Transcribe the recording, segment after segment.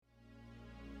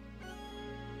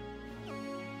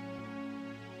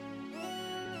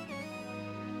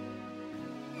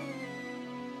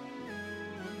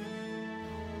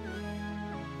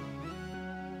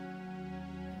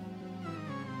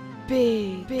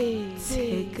big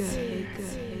taker.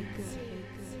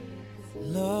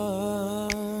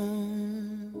 Love,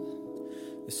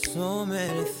 there's so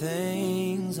many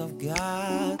things I've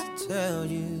got to tell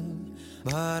you,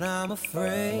 but I'm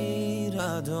afraid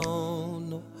I don't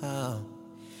know how.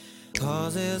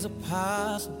 'Cause there's a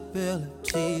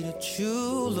possibility that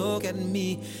you look at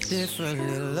me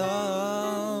differently,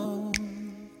 love.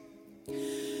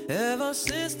 Ever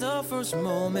since the first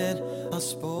moment I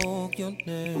spoke your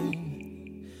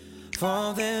name,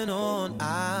 from then on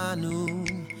I knew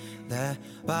that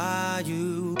by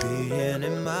you being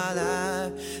in my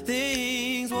life,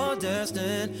 things were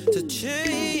destined to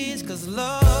change. 'Cause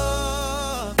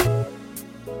love,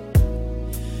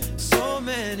 so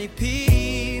many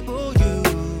people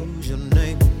use your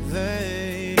name in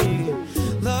vain.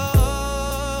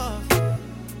 Love,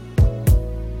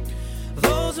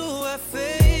 those who have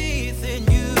faith in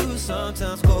you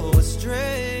sometimes go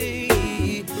astray.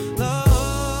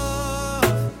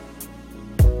 Love,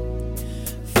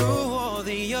 through all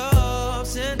the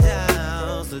ups and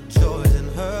downs, the joys and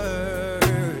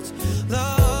hurts.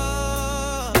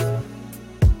 Love,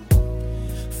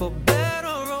 for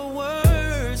better or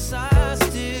worse, I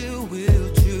still will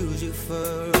choose you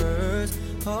first.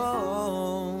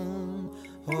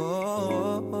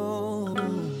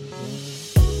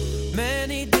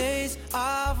 Many days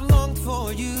I've longed for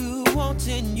you,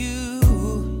 wanting you,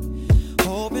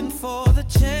 hoping for the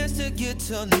chance to get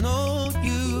to know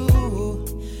you,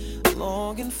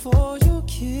 longing for your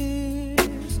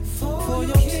kiss, for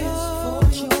your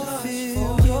touch, to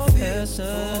feel your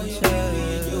presence.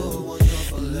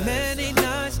 Many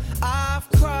nights I've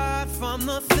cried from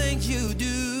the things you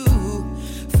do,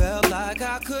 felt like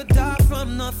I could die from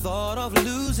the thought of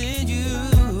losing you.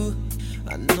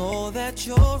 I know that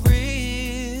you're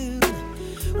real,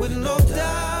 with no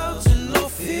doubts and no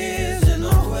fears and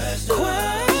no questions.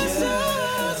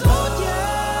 Oh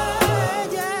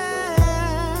yeah,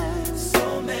 yeah. So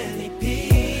many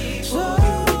people,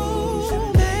 so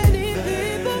many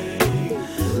people.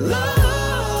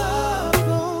 Love,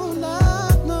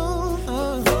 no.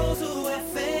 Those who have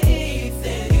faith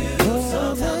in you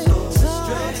sometimes go astray.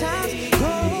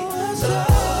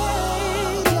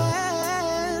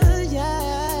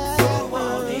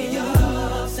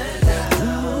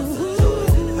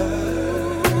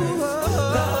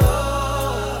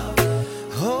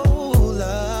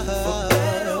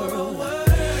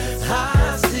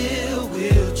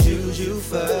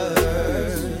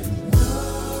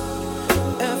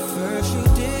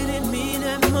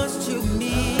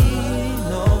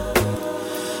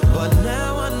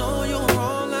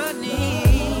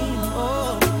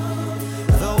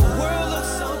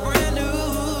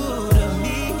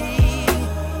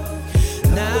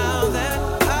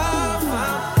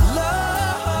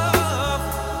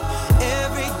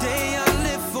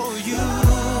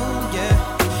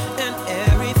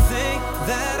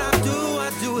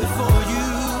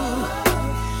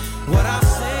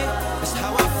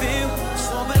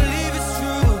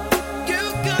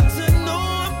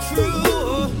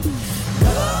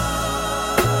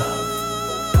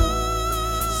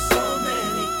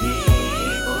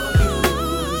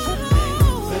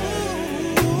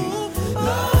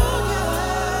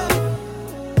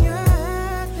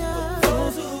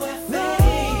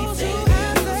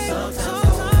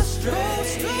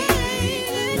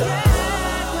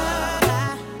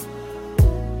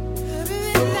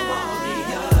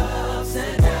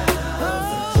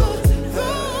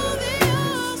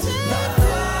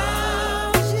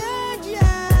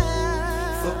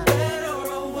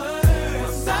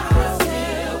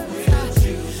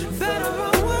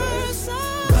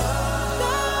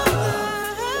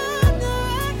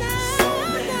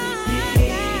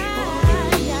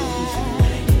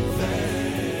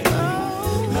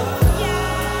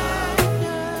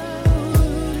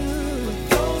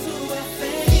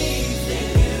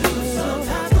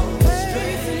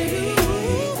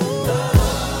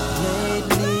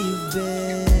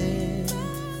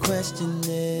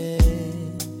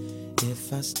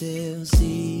 I still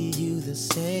see you the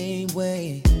same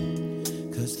way.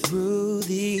 'Cause through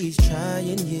these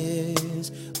trying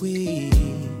years, we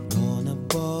gonna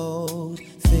both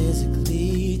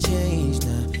physically change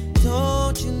now.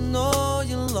 Don't you know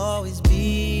you'll always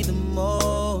be the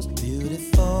most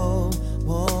beautiful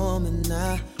woman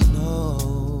I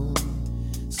know?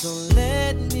 So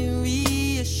let me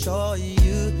reassure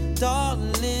you,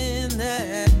 darling,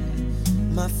 that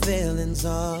my feelings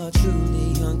are truly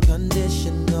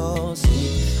unconditional. See,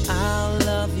 I'll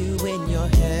love you when your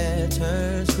hair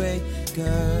turns gray,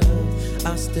 girl.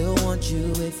 I still want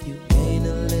you if you gain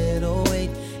a little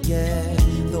weight. yeah.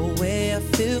 The way I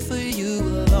feel for you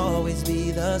will always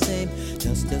be the same,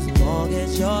 just as long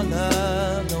as your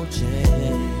love don't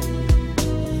change.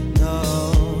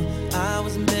 No, I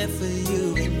was meant for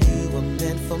you and you were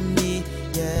meant for me,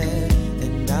 yeah.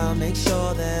 And I'll make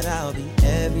sure that I'll be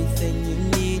everything you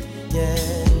need,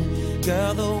 yeah.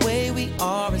 Girl, the way we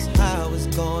are is how it's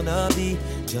gonna be,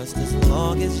 just as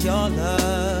long as your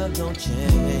love don't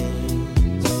change.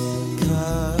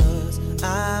 'Cause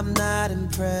I'm not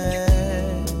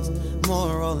impressed,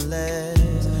 more or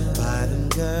less, by them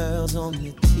girls on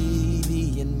the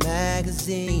TV and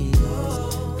magazines.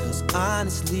 'Cause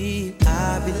honestly,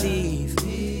 I believe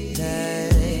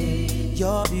that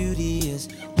your beauty is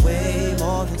way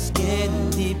more than skin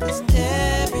deep. It's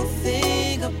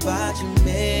everything about you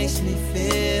makes me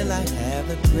feel I have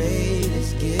the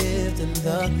greatest gift in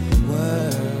the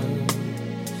world.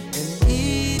 And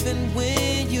even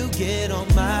when you get on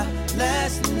my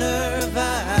last nerve,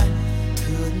 I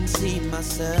couldn't see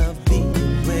myself being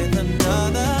with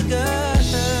another girl.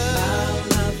 I'll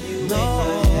love you no. When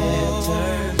your hair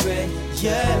turns gray,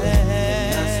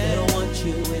 yeah. I still want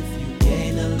you if you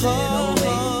gain a little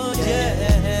weight, yeah.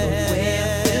 The way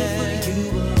I feel for you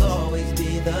will always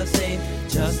be the same,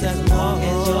 just as long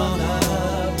as your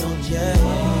love don't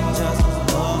change. Just as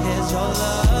long as your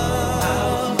love,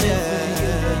 I'll be for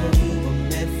you and you were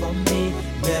meant for me,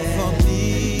 meant for me.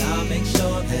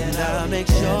 And I'll make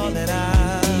sure that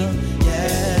I'll,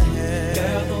 yeah.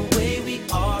 Girl, the way we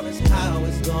are is how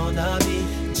it's gonna be,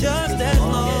 just as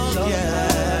long as your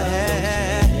love,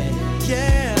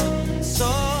 yeah. So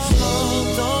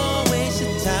don't waste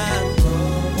your time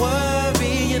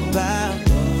worrying about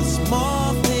the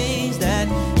small things that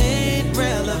ain't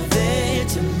relevant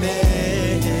to me.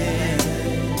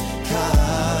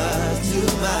 'Cause to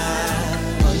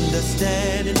my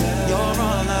understanding, you're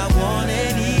all I want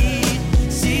and need.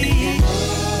 See,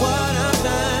 what I'm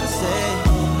trying to say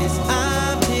is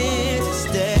I'm here to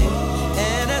stay.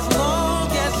 And as long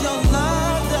as your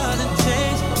love doesn't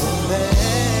change,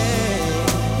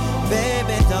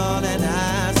 baby, darling,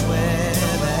 I swear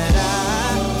that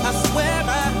I swear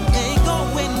I ain't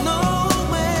going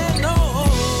nowhere, no.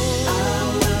 I'll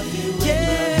love you when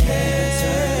my hair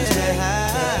turns gray,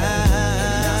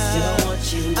 and I still want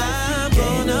you if I'm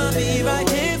gonna be right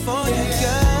here for you,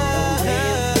 girl. The way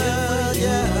I feel for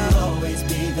you will always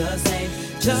be the same,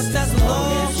 just as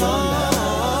long as your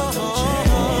love don't change.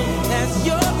 As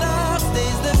your love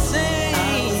stays the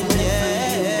same, yeah.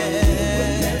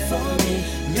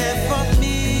 Meant for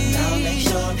me,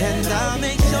 and I'll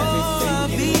make sure I'll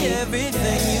be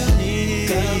everything you need.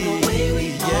 Girl, the way we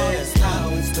are is how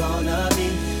it's gonna be,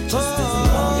 just as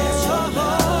long as your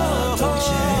love don't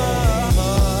change.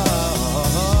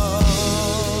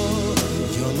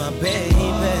 You're my baby,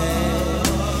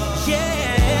 yeah.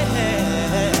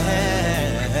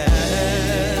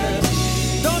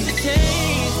 Don't you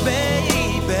change,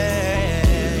 baby,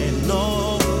 no.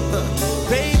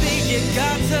 Baby, you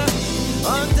got to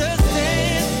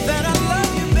understand that I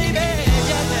love you, baby,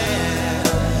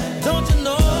 yeah. Don't you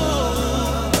know?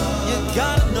 You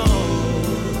gotta know.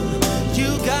 You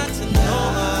got to know.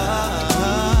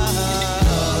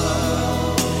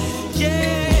 Yeah.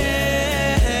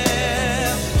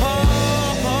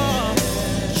 Oh,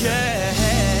 yeah.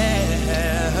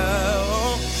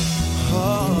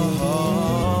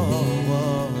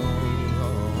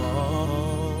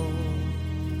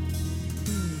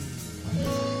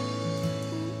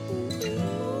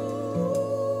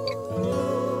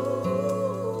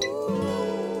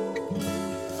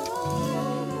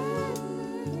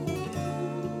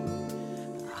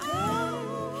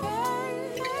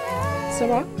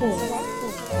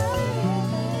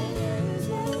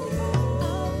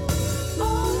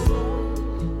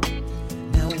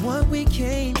 Now what we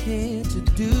came here to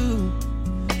do,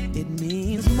 it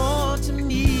means more to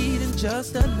me than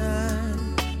just a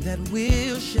night that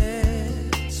we'll share.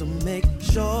 So make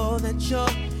sure that you're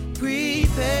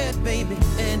prepared, baby,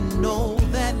 and know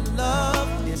that love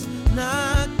is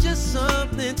not just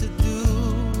something to do.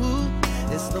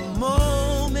 It's the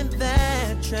moment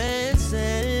that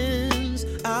transcends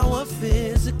our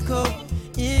physical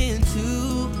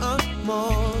into a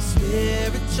more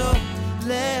spiritual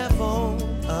level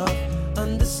of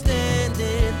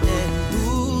understanding. And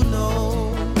who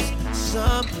knows,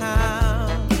 somehow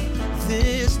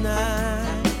this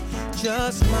night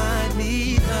just might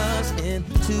lead us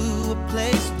into a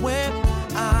place where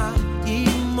our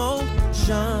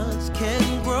emotions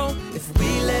can grow if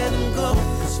we let them go.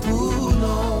 'Cause who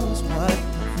knows what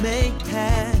may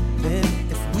happen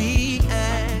if we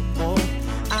act on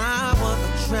our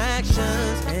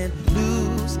attractions and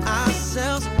lose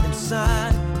ourselves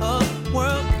inside a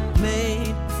world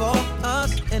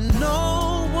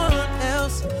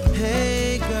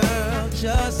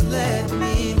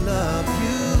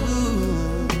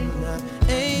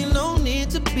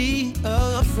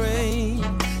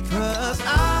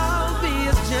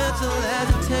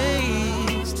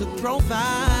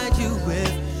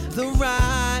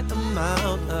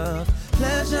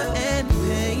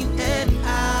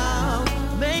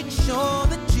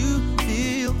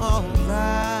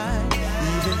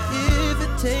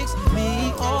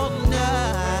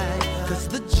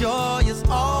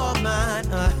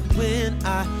when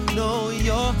I know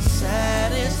you're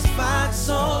satisfied.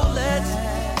 So let's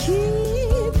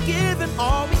keep giving.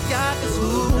 All we got is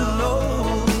who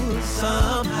knows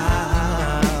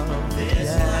somehow.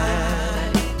 This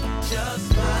night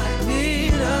just might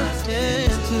lead us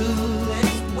into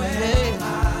this way.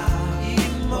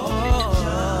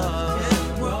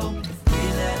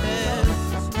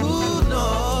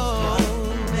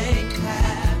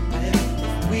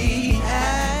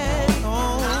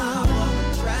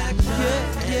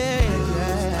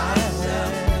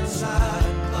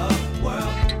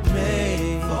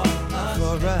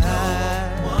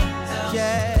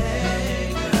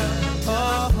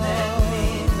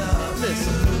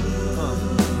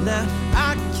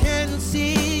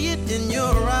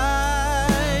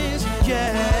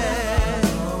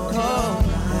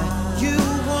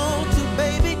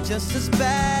 Just as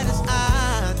bad as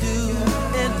I do.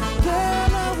 And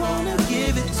girl, I wanna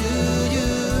give it to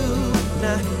you.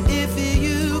 Now, if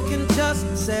you can just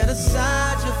set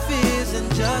aside your fears and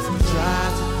just try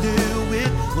to deal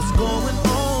with what's going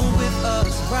on with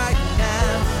us right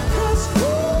now. 'Cause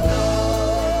who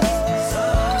knows,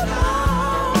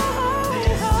 somehow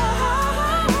this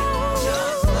time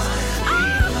just might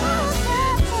lead us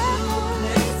into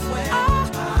this way.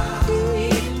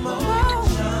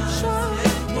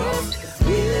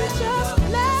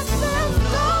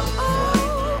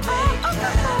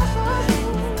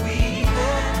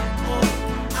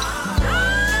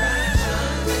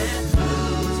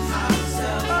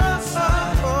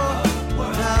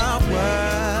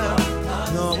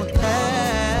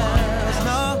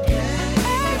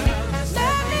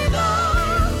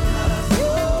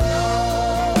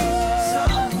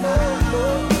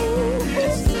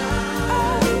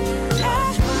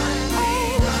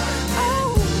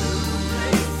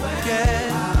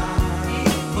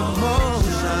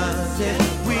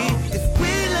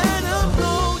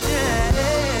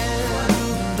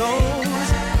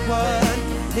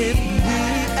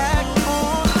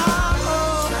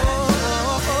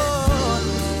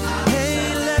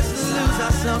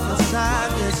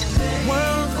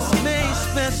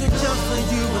 Just for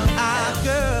you and I,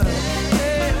 girl.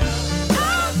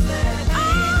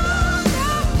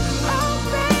 Oh,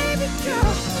 baby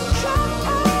girl, come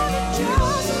on and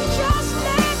just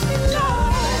let me love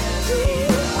you.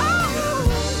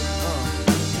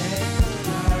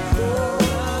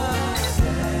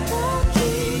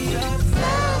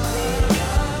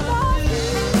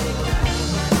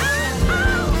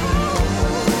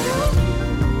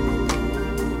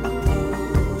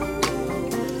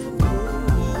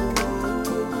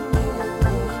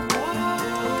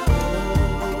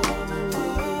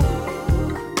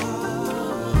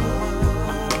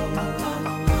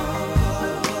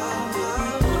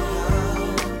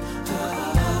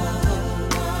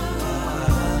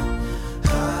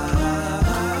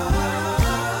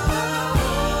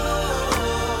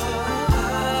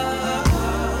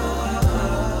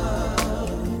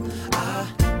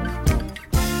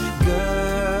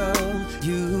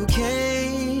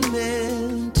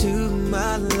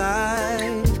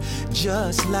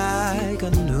 Just like a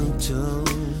new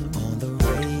tune on the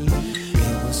radio.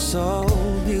 It was so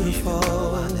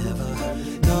beautiful. I never heard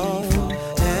it before.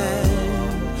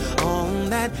 And on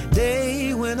that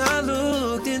day when I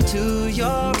looked into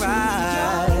your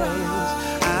eyes,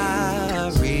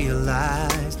 I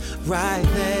realized right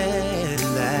then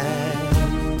that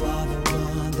you are the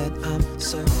one that I'm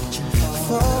searching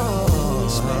for.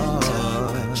 Spend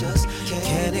time, I just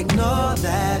can't ignore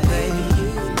that, baby.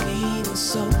 You and me were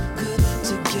so good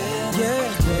together. Yeah,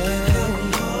 how we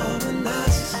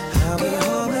harmonize, how we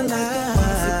harmonize. The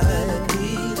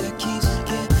melody that keeps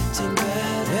getting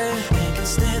better, and can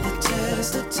stand the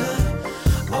test of time.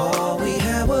 All we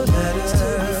had were letters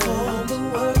to form the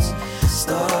words.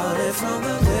 Started from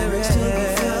the lyrics to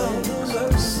we found the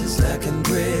verses that can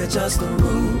bridge us the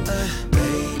route.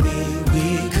 Baby,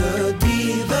 we could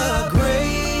be the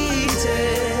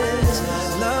greatest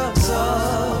love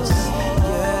songs.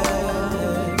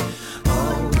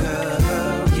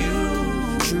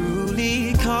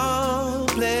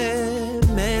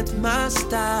 My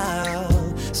style,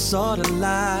 sorta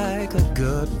like a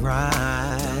good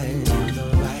rhyme.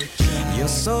 You're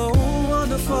so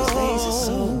wonderful,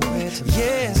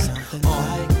 yeah.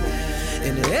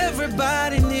 And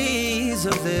everybody needs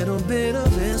a little bit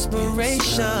of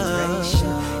inspiration,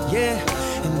 yeah.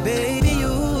 And baby,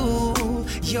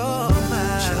 you're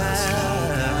mine.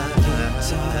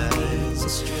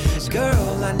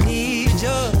 Girl, I need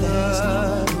your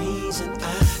love.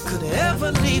 Could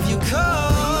ever leave you,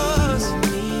 'cause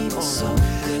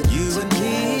you and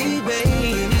me,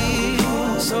 baby,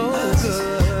 so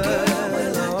good.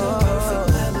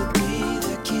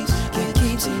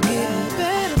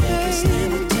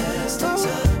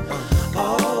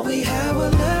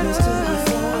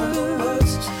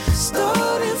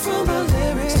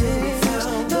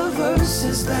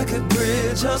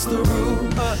 just the rule.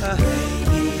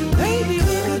 Baby,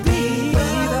 we could be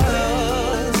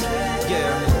us.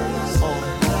 Yeah.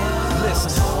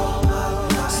 Listen.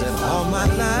 Said all my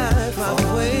life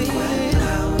I've waited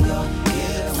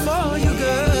for you,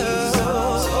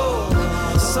 girl.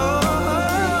 So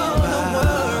don't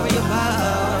worry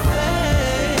about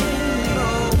things. No.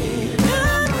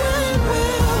 Not when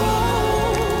we're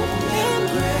old and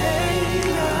gray.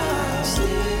 I'll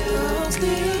still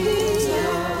be loving you.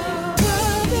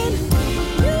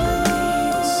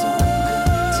 So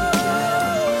good together.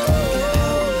 Look at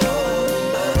how we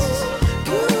hold us.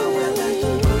 Girl, we're like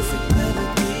the perfect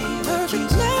melody.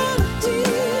 Perfect melody.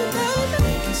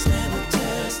 Make us stand the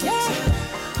test of time.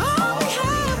 All we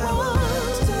had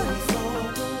was starting from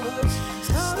the worst.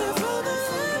 Starting from the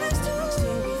lyrics to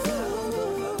the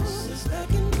verses that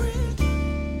can bring.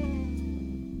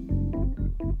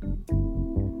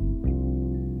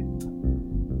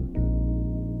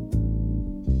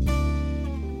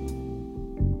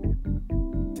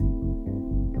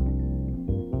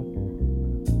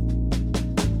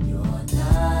 Your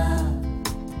love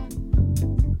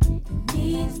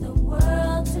means the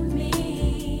world to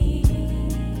me.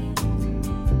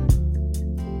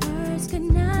 Words could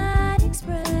not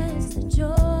express the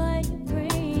joy you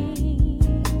bring.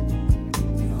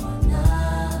 Your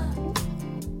love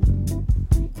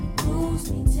moves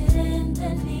me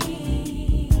tenderly.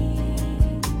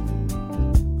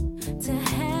 To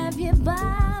have you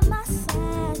by my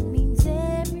side means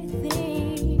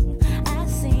everything. I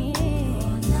sing.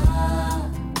 Your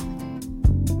love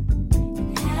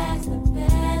has the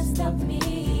best of me.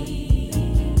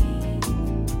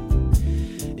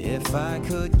 If I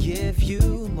could give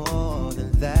you more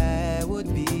than that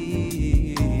would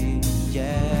be,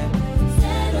 yeah.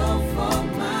 Settle for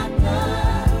my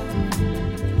love.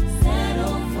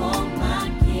 Settle for my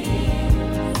kiss.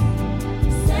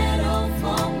 Settle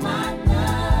for my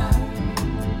love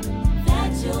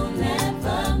that you'll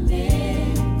never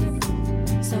miss.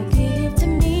 So give to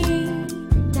me,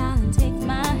 darling, take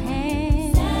my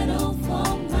hand. Settle for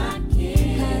my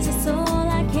kiss. 'Cause it's all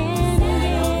I can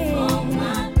Settle give. For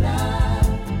my love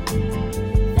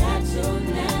that you'll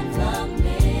never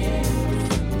miss.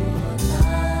 Your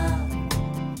love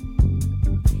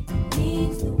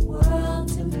means the world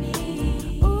to me.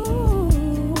 Ooh,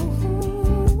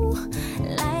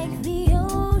 like the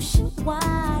ocean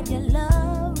wide, your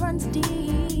love runs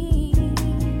deep.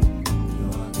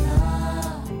 Your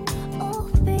love, oh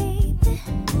baby,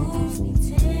 moves me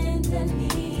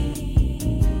tenderly.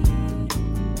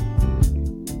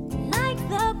 Like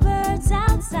the birds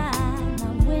outside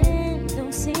my window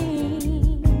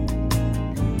sing.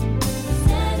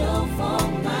 Settle for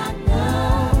my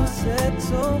love.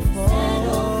 Settle for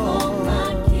Settle for my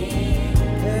kiss.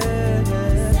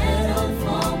 Settle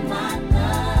for my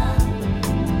love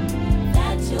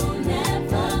that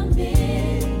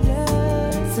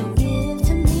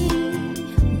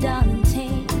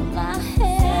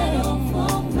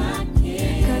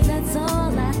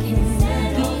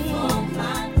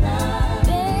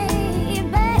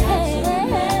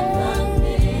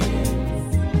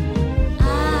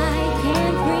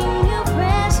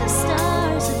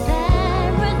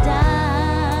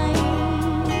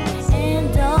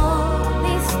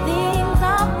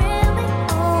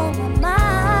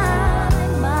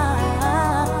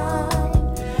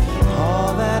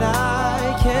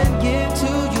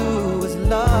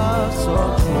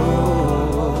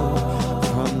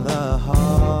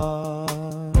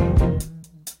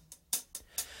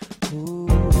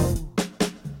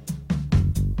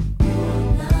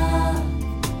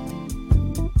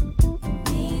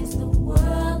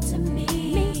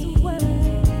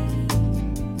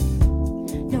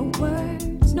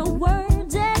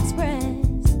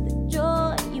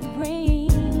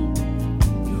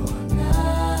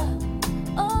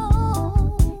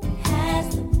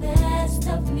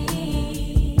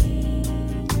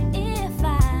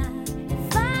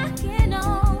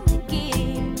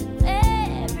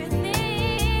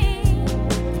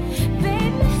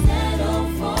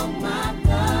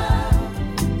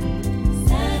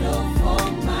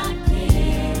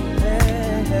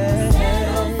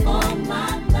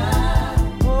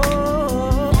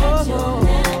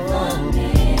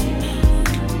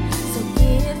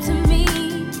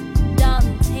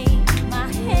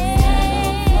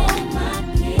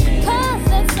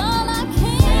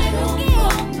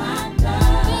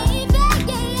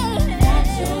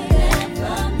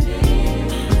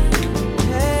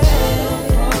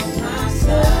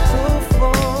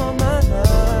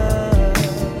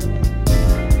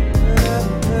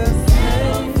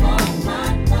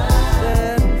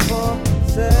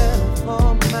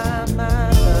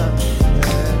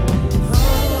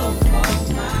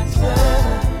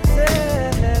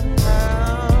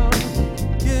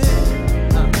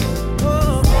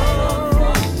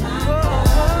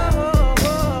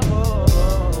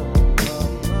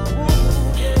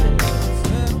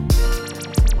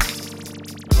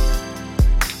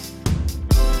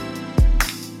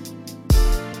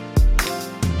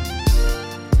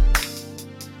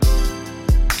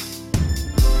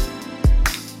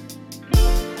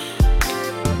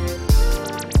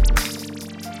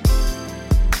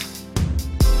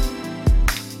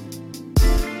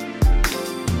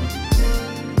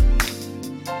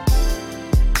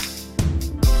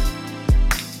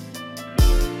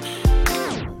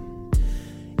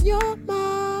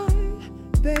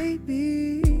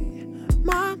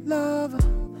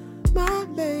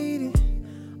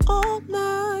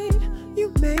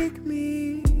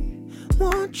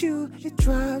about you, it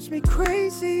drives me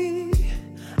crazy.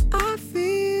 I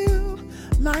feel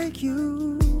like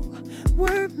you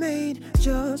were made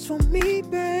just for me,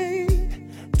 babe.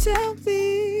 Tell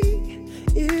me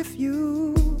if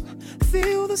you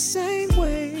feel the same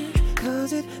way,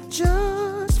 'cause it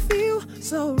just feels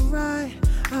so right.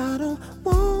 I don't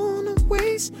wanna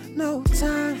waste no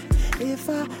time. If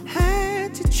I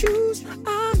had to choose,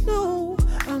 I know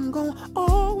I'm gonna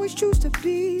always choose to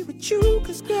be with you.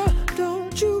 'Cause girl,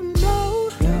 don't you know?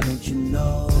 Girl, don't you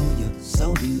know you're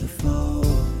so beautiful?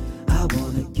 I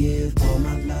wanna give all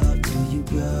my love to you,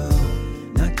 girl.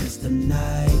 Not just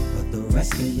tonight, but the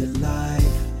rest of your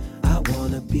life. I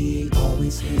wanna be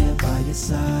always here by your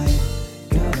side.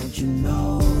 Girl, don't you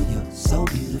know you're so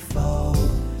beautiful?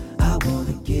 I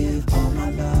wanna give all my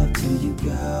love to you,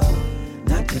 girl.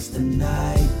 Not just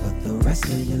tonight, but the rest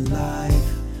of your life.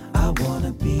 I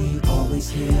wanna be always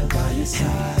here by your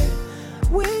side.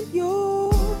 When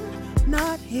you're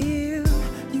not here,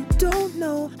 you don't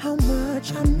know how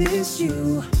much I miss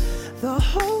you. The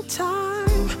whole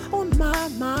time on my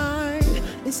mind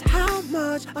is how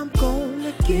much I'm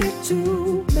gonna get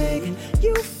to make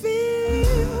you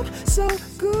feel so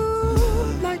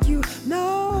good. Like you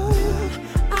know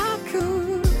I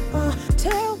could.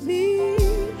 Tell me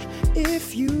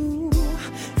if you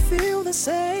feel the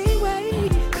same way,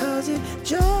 'cause it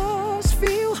just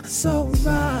feels so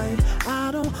right.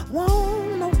 I don't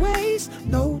wanna waste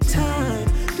no time.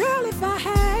 Girl, if I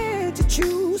had to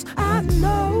choose, I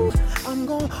know I'm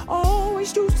gonna always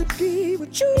choose to be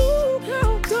with you.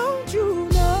 Girl, don't you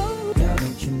know? Girl,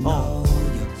 don't you know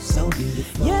you're so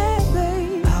beautiful? Yeah,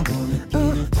 babe. I wanna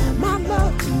give all my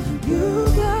love to you,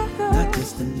 girl. Not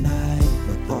just tonight,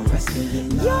 but the rest of your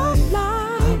life. Your I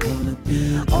life. wanna be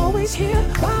Always here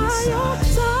by your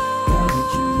side. Girl,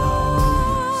 don't you know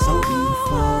you're so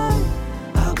beautiful?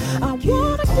 I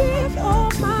wanna give all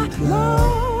my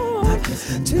love not just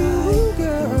to tonight, you,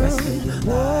 girl. the rest of your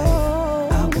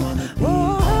life. I wanna be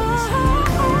always here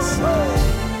by your side.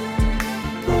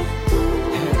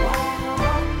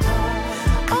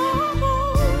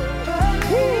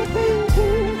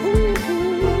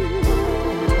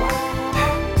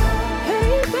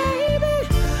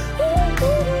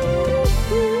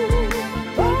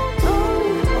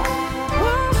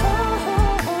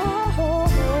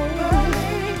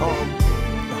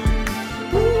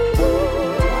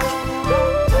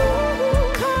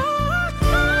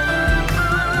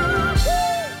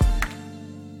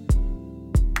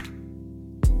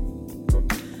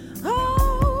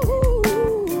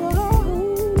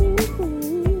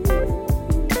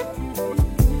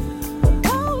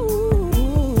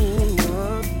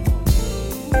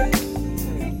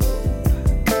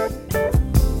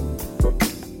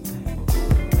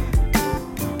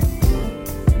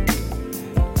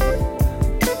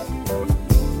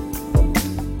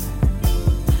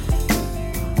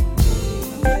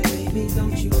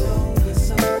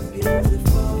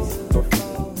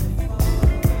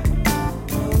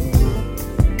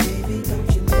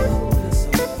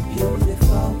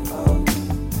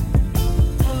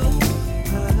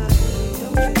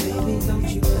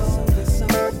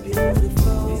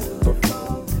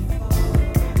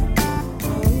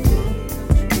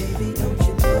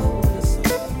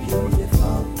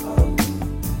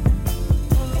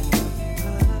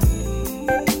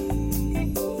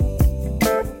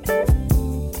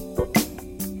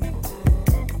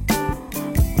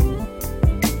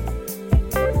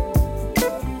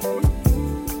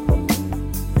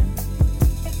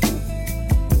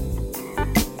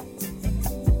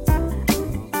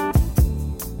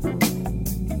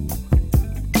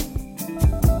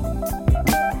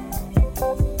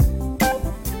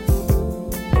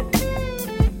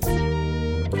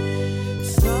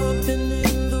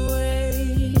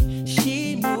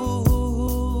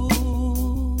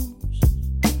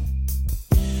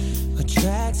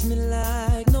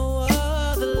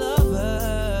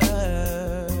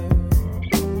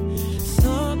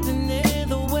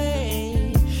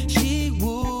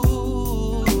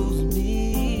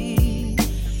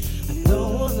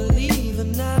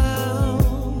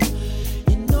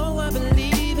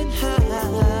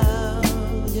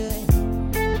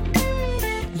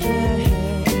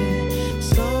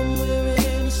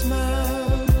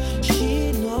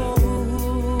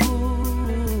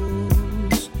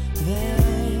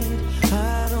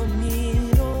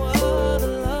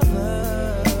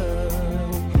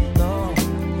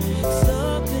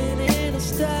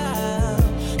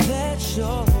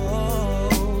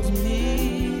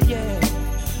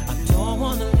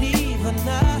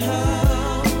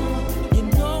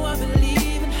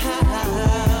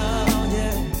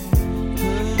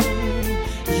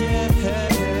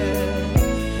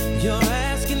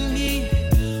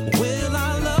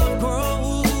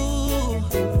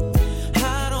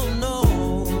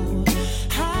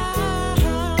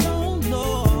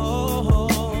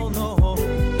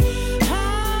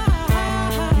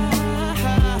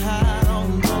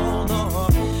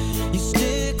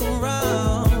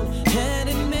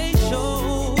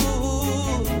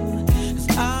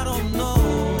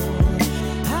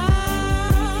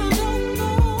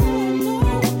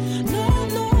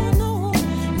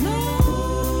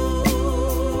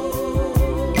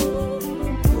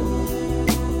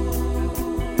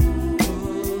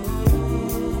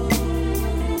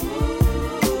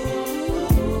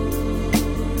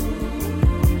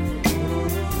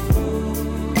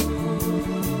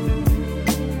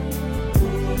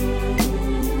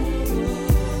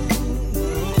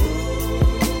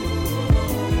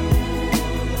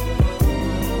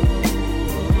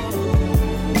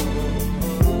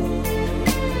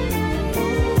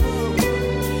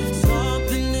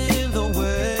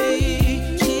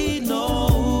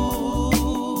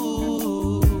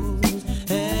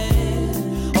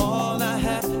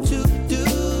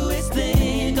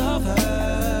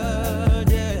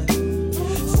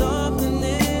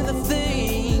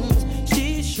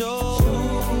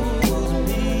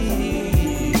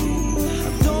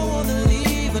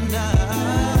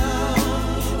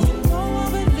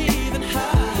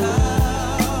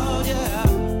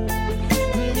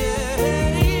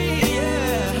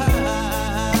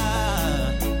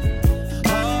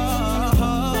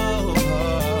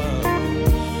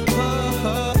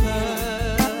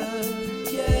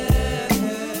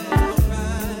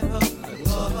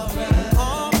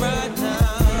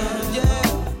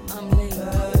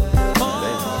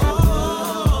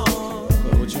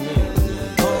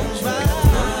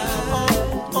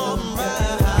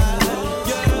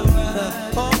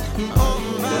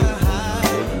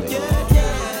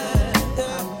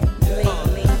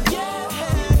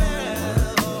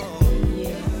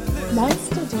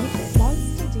 Monster DJ,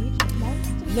 Monster DJ,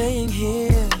 Monster. Laying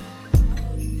here,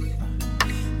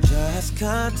 just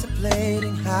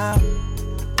contemplating how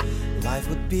life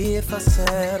would be if I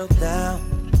settled down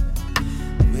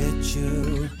with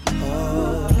you.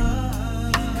 Oh,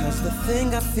 'cause the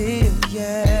thing I feel,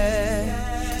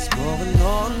 yeah, is going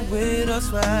on with us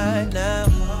right now.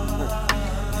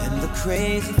 And the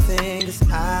crazy thing is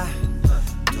I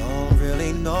don't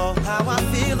really know how I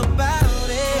feel about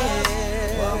it.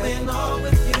 Going on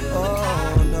with you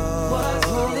and I was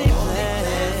only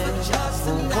planned for just a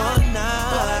night.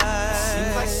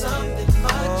 Seems like something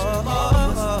much more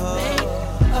was made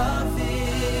of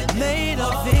it. Made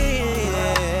of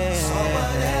it. So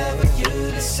whatever you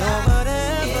decide,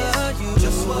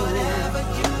 just whatever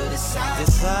you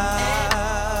decide.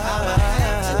 I'ma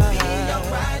have to be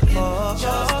alright and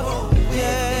just roll with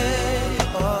it.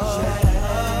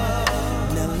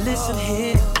 Now listen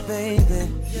here, baby.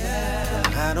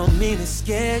 I don't mean to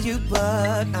scare you,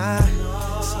 but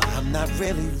I'm not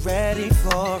really ready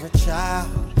for a child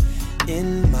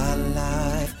in my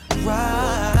life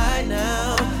right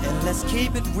now. And let's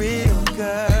keep it real,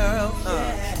 girl.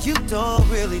 You don't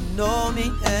really know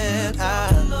me, and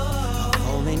I've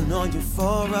only known you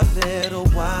for a little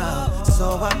while.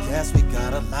 So I guess we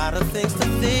got a lot of things to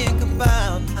think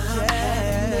about. I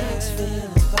have mixed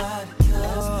feelings about it,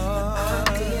 'cause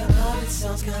the idea of it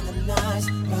sounds kinda nice,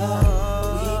 but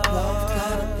we both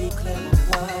gotta be clear with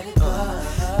what it was.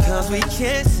 'Cause we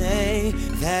can't say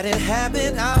that it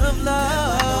happened out of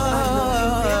love. I know you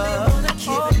really wanna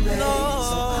keep it, baby,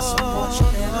 so I support you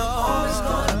and I'm always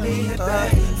gonna be here,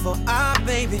 baby, for our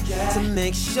baby, to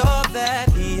make sure that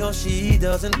he or she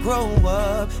doesn't grow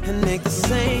up and make the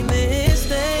same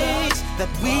mistakes that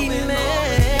we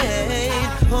made.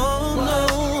 Oh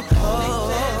no,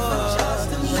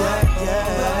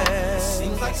 yeah.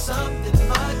 Seems like something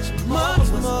much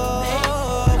more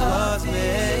was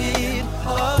made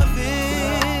of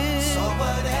it. So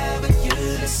whatever you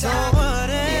decide,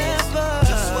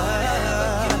 just whatever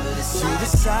you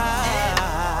decide,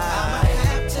 I'ma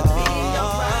have to be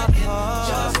alright and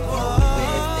just roll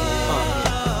with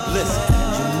it. Listen,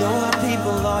 you know how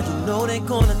people are, you know they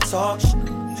gonna talk shit.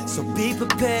 So be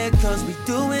prepared, 'cause we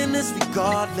doing this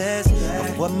regardless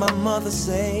of what my mother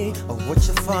say or what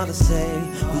your father say.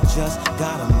 We just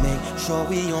gotta make sure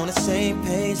we on the same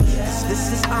page, 'cause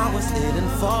this is ours, it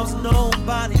involves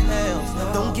nobody else.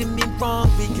 Don't get me wrong,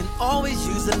 we can always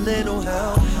use a little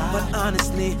help, but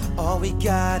honestly, all we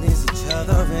got is each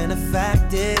other. And the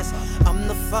fact is, I'm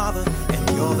the father and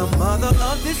you're the mother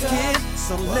of this kid.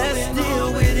 So let's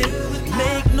deal with it,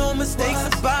 make no mistakes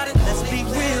about it, let's be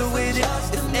real with it.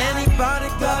 If anybody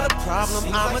got a problem,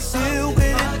 I'ma deal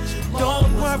with it. Don't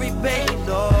worry, baby,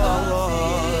 no.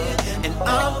 And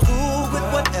I'm cool with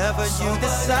whatever you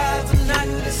decide tonight.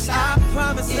 I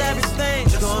promise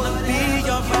everything's gonna be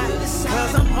alright,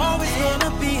 'cause I'm always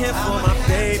gonna be here for my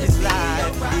baby's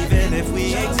life, even if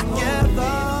we ain't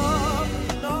together.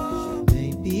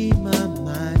 Maybe my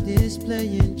mind is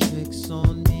playing tricks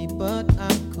on me, but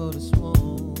I could've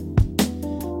sworn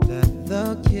that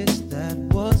the kiss that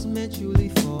was meant truly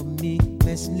for me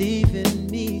is leaving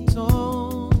me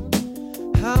torn.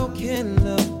 How can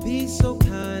love be so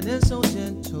kind and so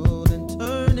gentle and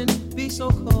turn and be so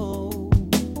cold?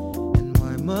 And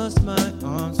why must my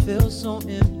arms feel so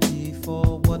empty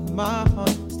for what my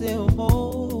heart still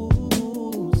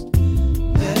holds?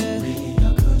 Yeah,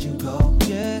 how could you go?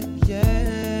 Yeah.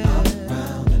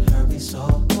 Around and hurt me so.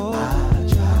 I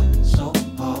tried so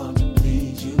hard to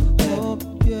please you, baby,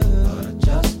 but I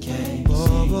just can't see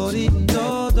you.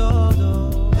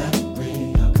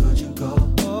 How could you go?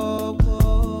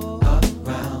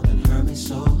 Around and hurt me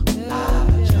so. I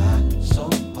tried so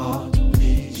hard to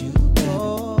please you, baby,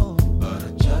 but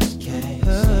I just can't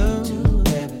seem to,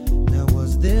 baby. Now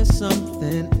was there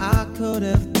something I could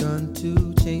have done to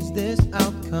change this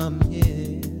outcome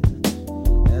here?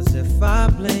 As if I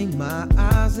blinked my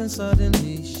eyes and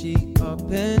suddenly she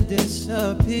up and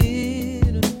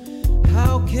disappeared.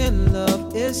 How can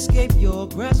love escape your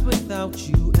grasp without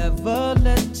you ever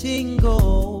letting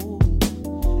go?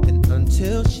 And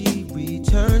until she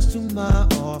returns to my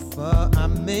offer, I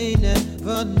may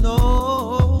never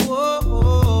know.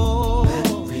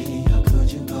 Mary, how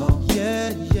could you go?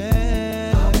 Yeah.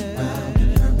 Around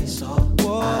and hurt me so. I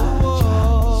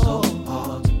tried so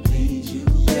hard to please you.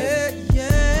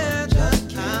 Yeah. Just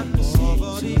can't see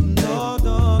you. No.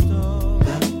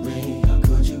 Mary, how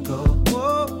could you go?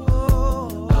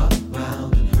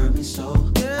 Around and hurt me so.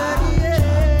 I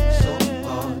tried so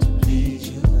hard to please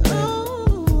you,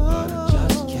 but I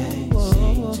just can't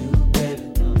seem to, baby.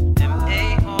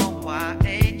 MARYHOWC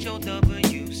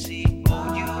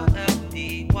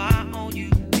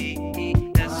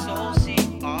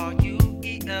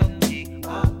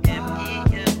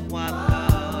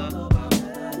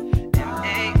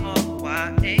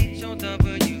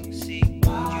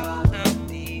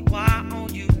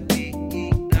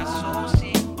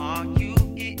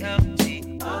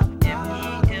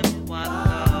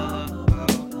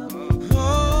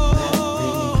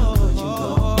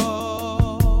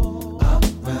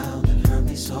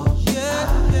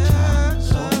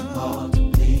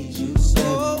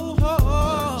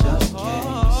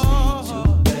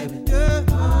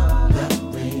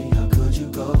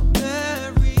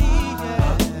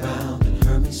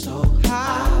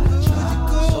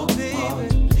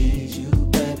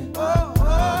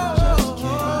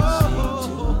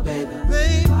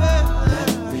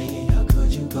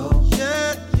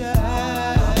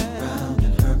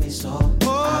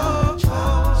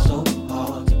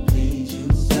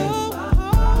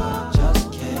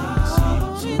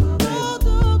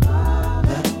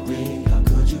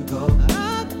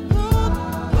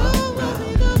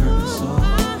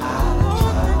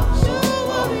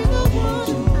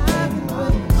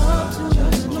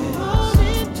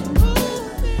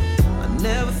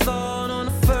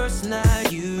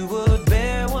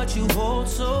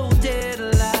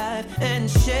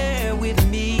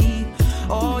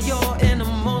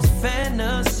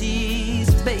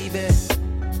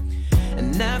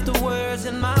And afterwards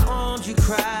in my arms you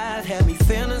cried, had me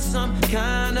feeling some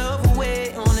kind of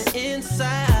way on the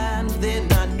inside. And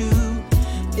then I knew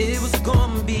it was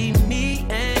gonna be me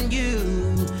and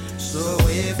you. So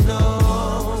if no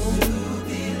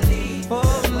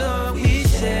love we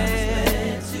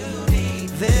share,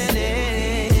 then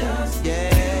it's just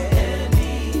and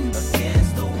me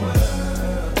against the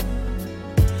world.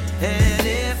 And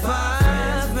if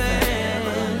our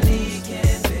family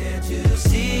can't bear to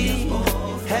see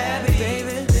happy,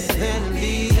 baby, then it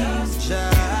be just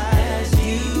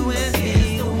you and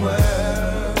me, the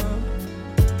world.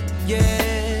 Yeah,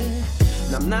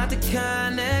 and I'm not the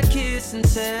kind that kiss and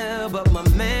tell, but my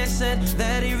man said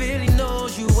that he really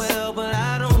knows you well. But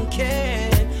I don't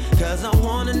care, cause I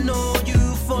wanna know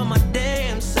you for my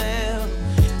damn self.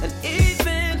 And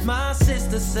even my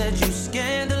sister said you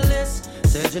scandalous,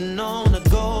 said you're known to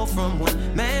go from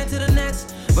one man to the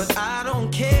next. But I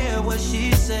don't care what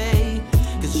she say,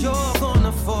 cause you're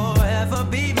gonna forever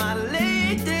be my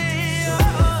lady.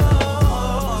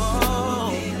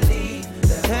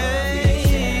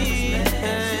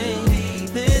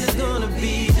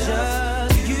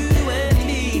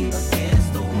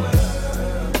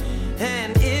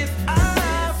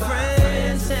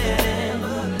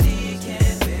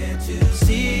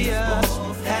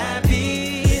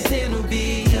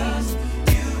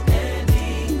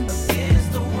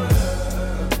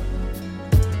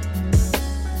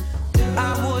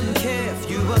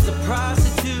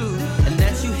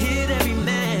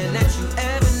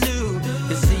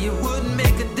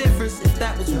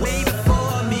 Way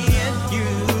before me and you.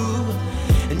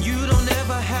 And you don't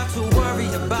ever have to worry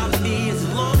about me as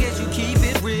long as you keep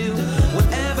it real.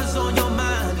 Whatever's on your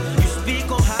mind, you speak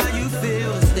on how you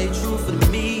feel. And stay true for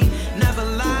me, never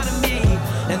lie to me.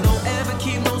 And don't ever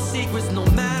keep no secrets, no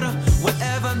matter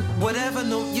whatever,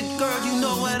 no, you girl, you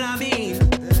know what I mean.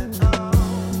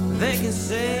 They can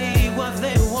say what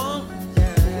they want,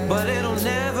 but it'll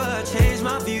never change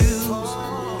my views.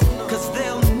 Cause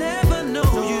they'll never know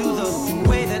you the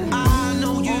way that I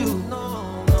know you.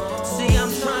 See,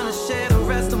 I'm trying to share the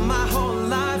rest of my whole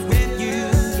life with you,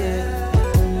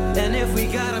 yeah. And if we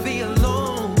gotta be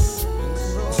alone,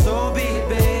 so be it,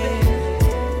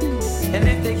 babe. And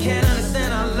if they can't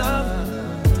understand our love,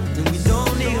 then we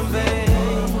don't need them, babe.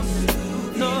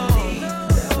 No,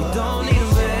 we don't need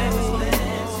them, babe.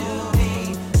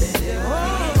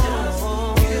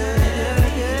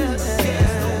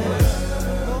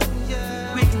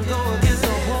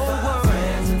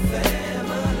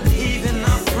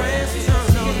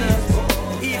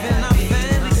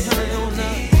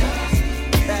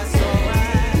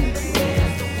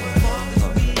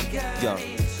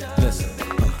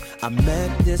 I met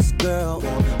this girl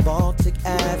on Baltic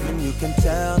Avenue. You can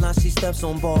tell now she steps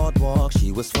on boardwalk.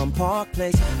 She was from Park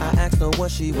Place. I asked her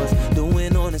what she was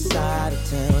doing on the side of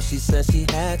town. She said she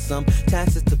had some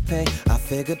taxes to pay. I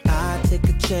figured I'd take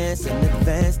a chance in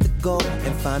advance to go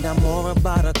and find out more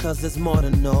about her, cause there's more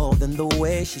to know than the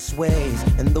way she sways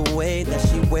and the way that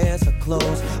she wears her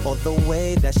clothes, or the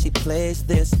way that she plays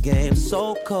this game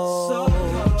so cold.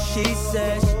 She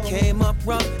said she came up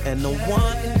rough and the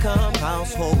one-income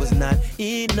household was not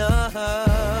enough.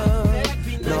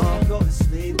 No, go to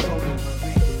sleep,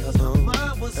 cause my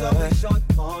mom was always short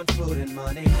on food and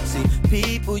money. See,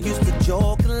 people used to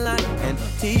joke a lot and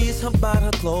tease her about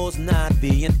her clothes not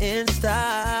being in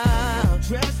style.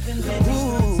 Dressed in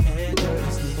heels and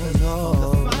dirty sneakers,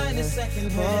 the finest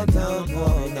second-hand down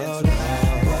woman that's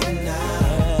right. But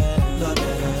now, look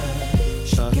at her,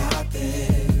 she got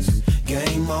this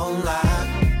game on lock.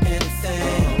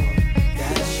 Anything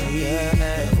that she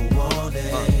ever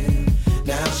wanted,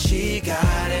 now she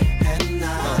got it, and I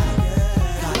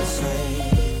gotta say,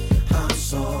 I'm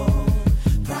so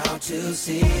proud to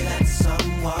see that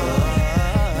someone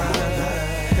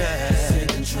is in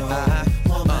control.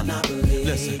 Woman, I believe.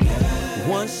 Listen.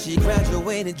 Once she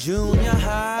graduated junior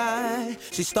high,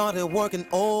 she started working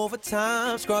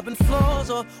overtime, scrubbing floors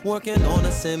or working on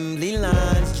assembly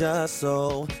lines, just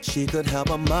so she could help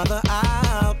her mother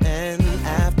out. And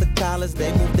after college,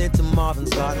 they moved into Marvin's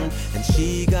Garden, and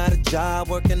she got a job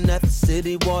working at the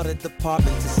city water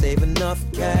department to save enough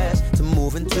cash to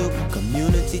move into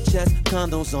community chest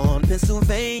condos on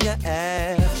Pennsylvania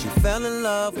Ave. She fell in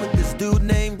love with this dude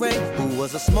named Ray, who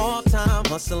was a small-time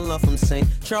hustler from St.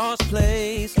 Charles Place.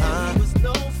 And he was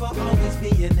known for always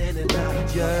being in and out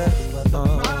of jail, but the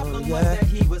problem was that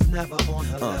he was never on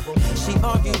her level. She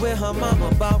argued with her mama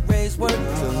about Ray's work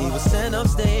till he was sent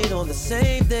upstate on the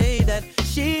same day that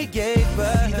she gave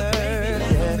birth. See, the baby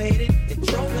never made it. It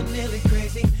drove her nearly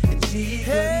crazy, and she couldn't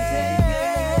take it.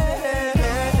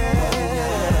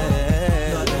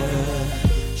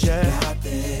 She got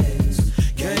this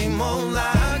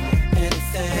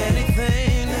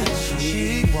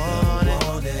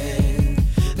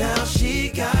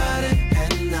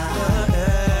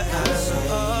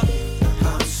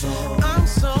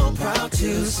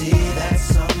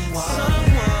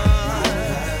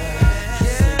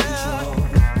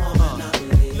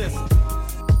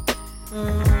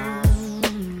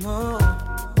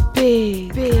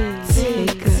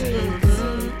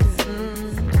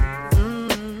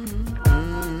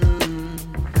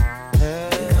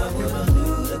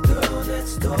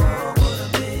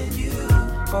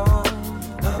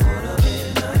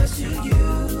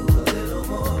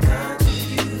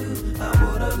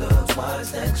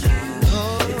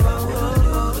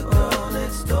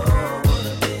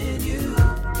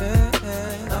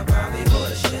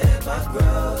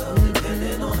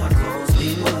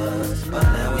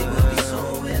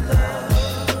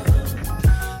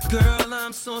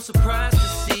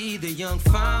young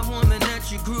fine woman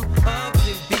that you grew up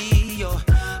to be. Your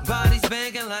body's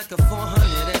banging like a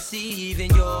 400 SE. Even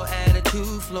your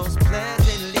attitude flows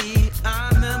pleasantly. I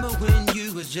remember when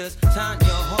you was just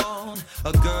Tanya Hall,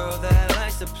 a girl that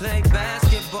likes to play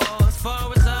basketball. As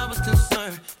far as I was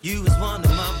concerned, you was one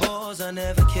of my boys. I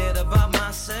never cared about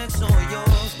my sex or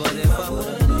yours, but if I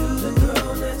would've knew the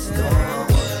girl next door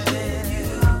would've been you,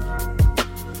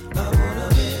 I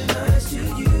would've been nice to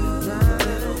you, a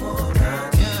little more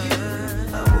kind to you.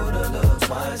 I would've looked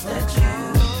twice at you.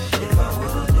 If I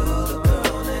would've knew the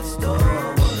girl next door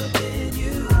would've been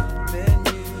you,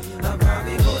 I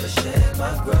probably would've shed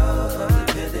my grudge.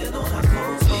 Depending on how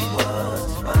close we was,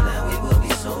 by now we would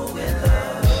be so in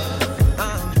love.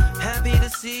 I'm happy to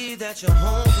see that you're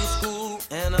home from school,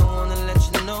 and I wanna let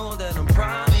you know that I'm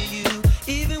proud of you.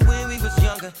 Even when we was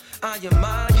younger, I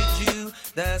admired you.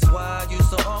 That's why I used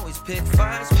to always pick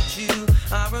fights with you.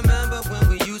 I remember when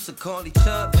we used to call each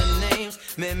other names,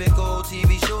 mimic old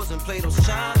TV shows and play those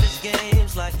childish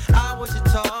games. Like I was your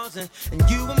Tarzan and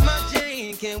you were my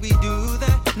Jane. Can we do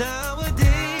that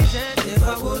nowadays? And if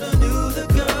I would've knew the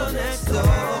girl next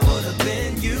door would've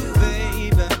been you,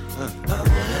 baby, I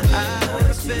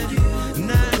would've been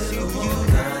nice to you,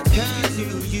 kind to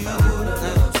you.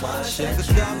 Sugar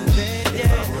stop, baby.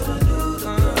 If I would've knew the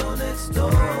girl next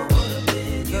door would've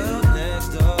been you, next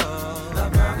door, I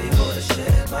probably would've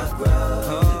shed my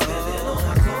grudge. Depending on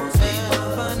how close we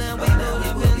were, by now we know we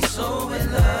would be so in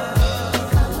love.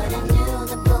 If I would've knew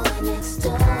the boy next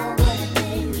door would've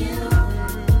been you,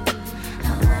 I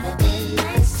would've been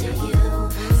nice to you,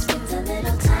 spent a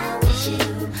little time with you,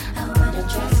 I would've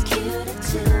dressed cuter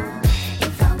too.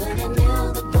 If I would've knew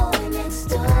the boy next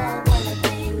door would've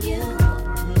been you,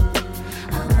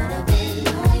 I would've been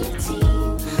on your team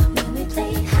when we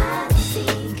played hide and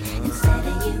seek instead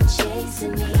of you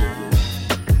chasing me.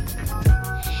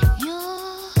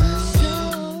 You're so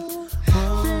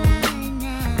fly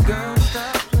now. Girl,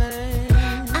 stop playing.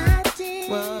 I didn't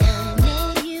know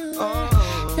you,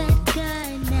 that guy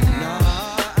now,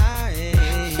 I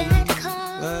ain't. that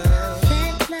calm,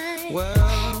 that light,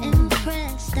 Well,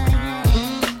 impressed I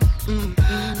am.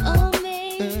 Oh,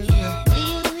 maybe we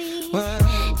well,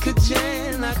 could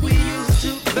change like we used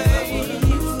to, baby.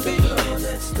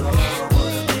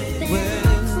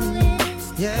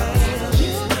 Yeah.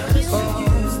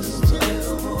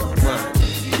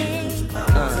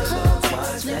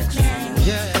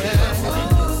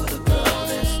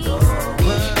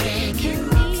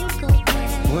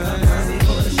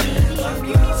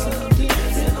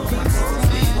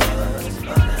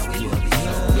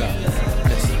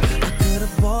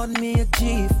 Bought me a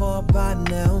G4 by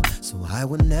now, so I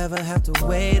would never have to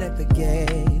wait at the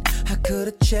gate. I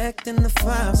could've checked in the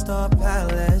 5-star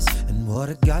palace and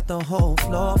would've got the whole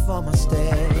floor for my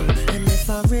stay. And if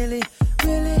I really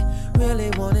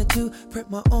wanted to print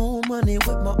my own money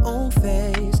with my own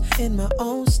face in my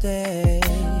own state,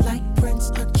 like Prince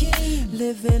Hakeem,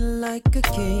 living like a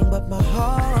king, but my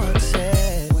heart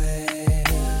said, wait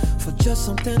for just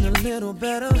something a little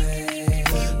better.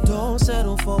 Don't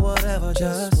settle for whatever,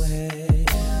 just wait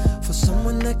for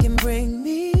someone that can bring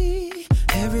me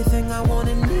everything I want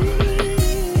and need.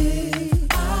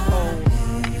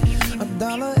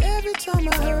 $1 every time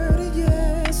I heard it,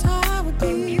 yes, I would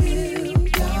be.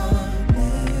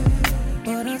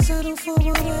 But I'd settle for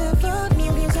whatever,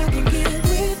 long as I can get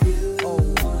with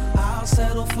you. I'll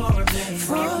settle for a thing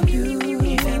from you,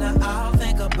 even I'll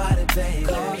think about it, baby.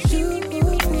 'Cause you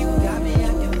got me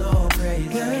acting all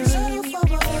crazy.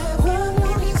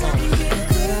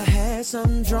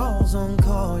 Some draws on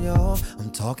call, y'all.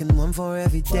 I'm talking one for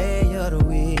every day of the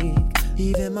week.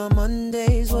 Even my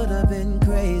Mondays would have been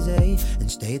crazy and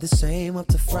stayed the same up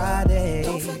to Friday.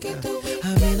 Don't forget the weekends.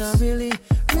 I mean, I really,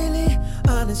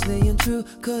 honestly and true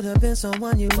could have been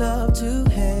someone you love to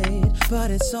hate,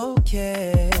 but it's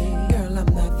okay, girl,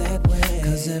 I'm not that way.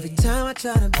 'Cause every time I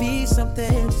try to be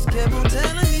something, just keep on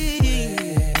telling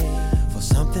me for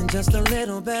something just a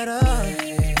little better.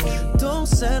 Don't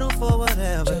settle for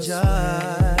whatever,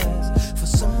 just for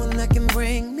someone that can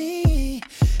bring me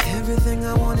everything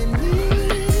I want and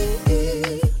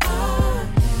need.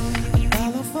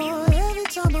 $1 for every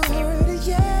time I heard it,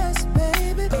 yes,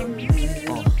 baby.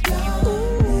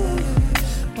 Ooh,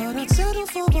 but I'd settle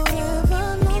for whatever,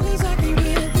 long as I can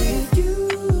get with you.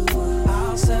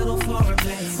 I'll settle for a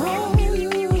thing from you,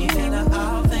 even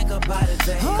I'll think about it,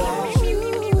 baby. You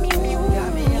got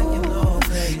me acting all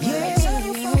crazy. Yeah.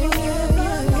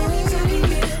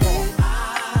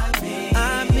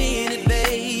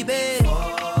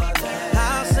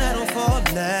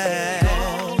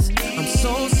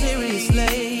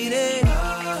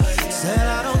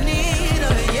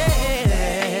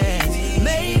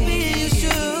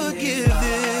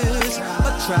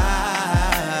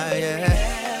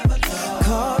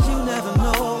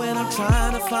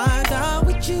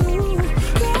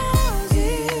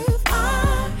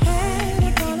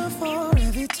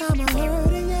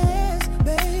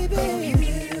 baby.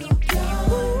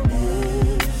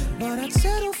 But I'd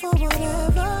settle for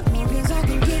whatever, long as I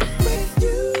can get with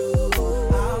you.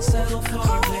 I'll settle for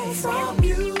a baby from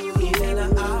you.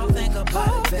 Even I'll think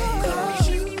about it, baby.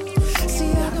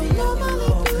 See, I don't know my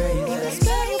little baby, but it's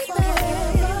better for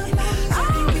whatever. I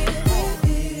can get with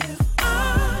you. I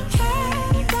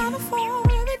can't down the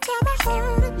phone every time I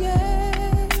heard it,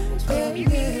 yes, baby.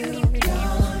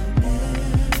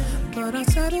 But I'll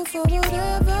settle for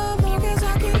whatever, long as I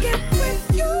can get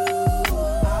with you.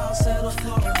 I'll settle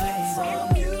for a baby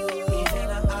from you. Even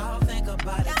I'll think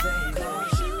about it, baby.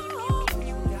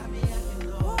 You got me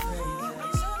acting all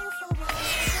crazy.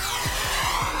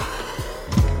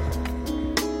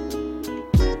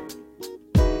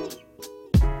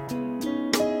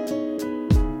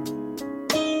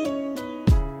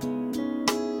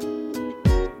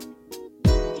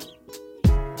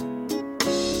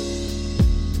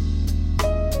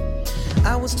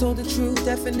 I was told the true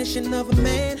definition of a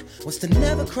man was to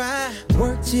never cry,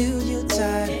 work till you're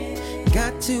tired,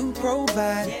 got to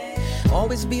provide,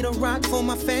 always be the rock for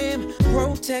my fam,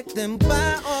 protect them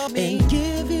by all means, and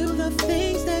give you the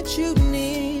things that you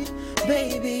need,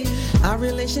 baby. Our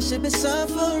relationship is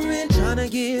suffering, trying to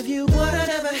give you what I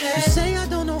never had. You say I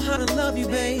don't know how to love you,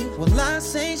 babe. Well, I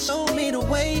say show me the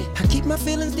way. I keep my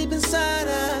feelings deep inside,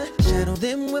 I shadow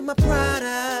them with my pride.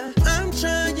 I'm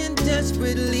trying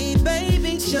desperately,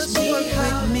 baby, just work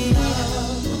with me.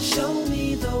 Show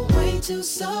me the way to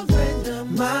surrender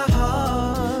my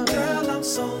heart. Girl, I'm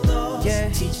so lost. Yeah.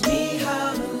 Teach me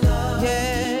how to love.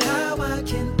 Yeah. How I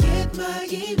can get my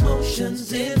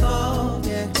emotions involved.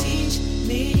 Yeah. Teach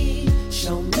me,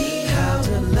 show me how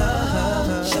to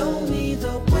love. Show me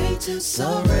the way to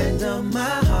surrender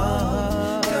my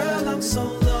heart. Girl, I'm so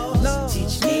lost.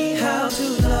 Teach me how to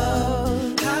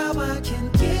love. How I can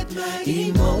get my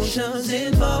emotions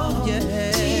involved.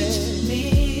 Yeah. Teach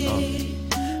me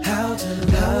how to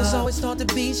love. I was always taught to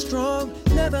be strong.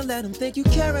 Never let them think you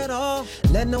care at all.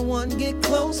 Let no one get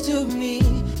close to me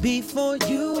before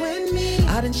you and me.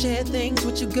 I done shared things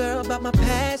with you, girl, about my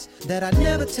past that I'd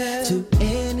never tell to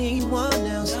anyone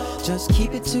else. Just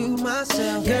keep it to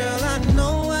myself. Girl, I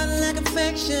know I lack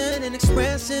affection and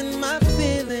expressing my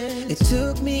feelings. It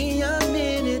took me a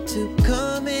minute to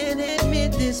come and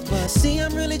admit this, but see,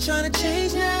 I'm really trying to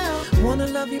change now. Wanna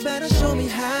love you better, show me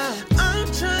how. I'm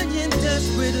trying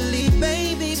desperately,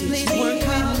 baby, please work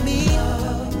with me.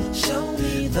 Show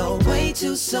me the way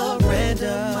to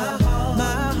surrender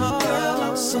my heart. Girl,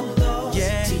 I'm so lost.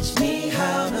 Yeah. Teach me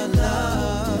how to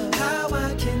love. How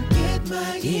I can get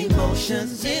my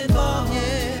emotions involved.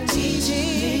 Yeah. Teach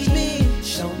me.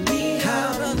 Show me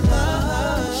how to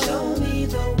love. Show me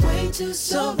the way to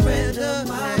surrender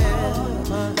my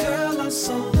heart. Girl, I'm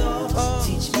so lost.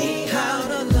 Teach me how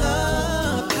to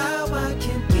love. How I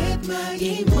can get my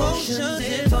emotions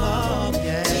involved.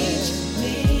 Yeah.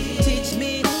 Teach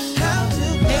me how to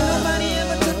love. Ain't nobody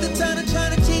ever took the time to try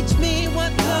to teach me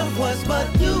what love was but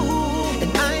you.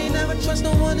 And I ain't never trust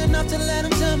no one enough to let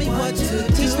them tell me what to do.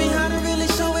 Teach me how to really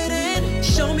show it and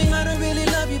show me how to really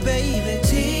love you, baby.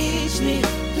 Teach me,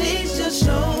 please just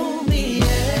show me,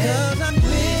 yeah. Cause I'm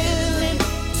willing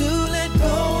to let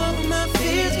go of my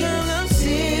fears, girl, I'm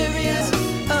serious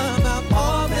about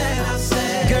all that I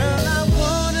said. Girl, I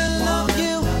wanna love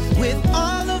you with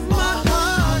all of my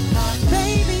heart.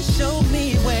 Baby, show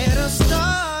me where to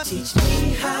start. Teach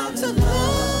me how to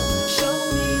love. Show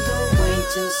me the way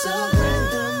to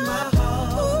surrender my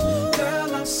heart. Girl,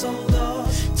 I'm so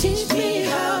lost. Teach me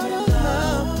how to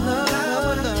love.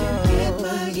 How I can get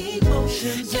my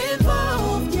emotions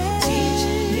involved. Yeah. Teach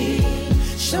me,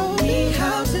 show me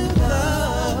how to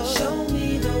love. Show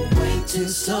me the way to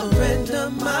surrender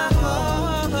my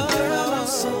heart. Girl, I'm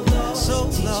so lost.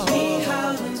 Teach me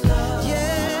how to love.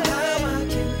 Yeah. How I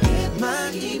can get my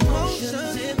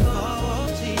emotions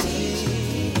involved. Teach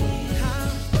me how.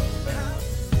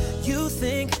 You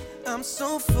think I'm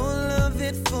so full of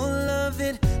it,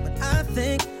 but I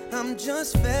think I'm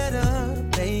just fed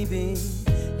up, baby.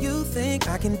 You think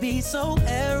I can be so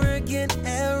arrogant,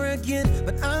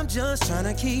 but I'm just trying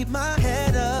to keep my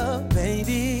head up,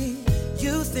 baby.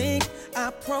 You think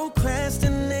I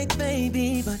procrastinate,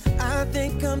 baby, but I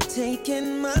think I'm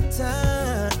taking my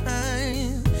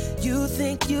time. You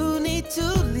think you need to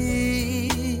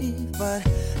leave, but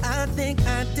I think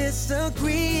I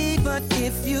disagree. But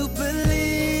if you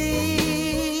believe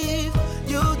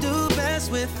you'll do best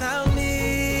without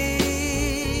me,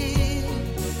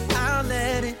 I'll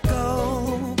let it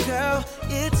go, girl,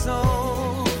 it's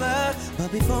over.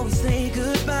 But before we say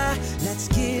goodbye, let's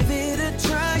give it a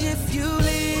try. If you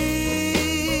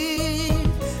leave,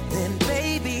 then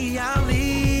baby, I'll leave.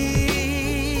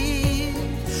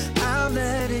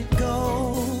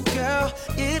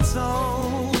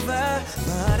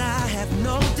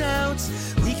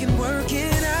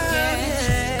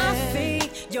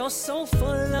 so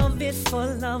full of it,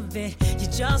 full of it. You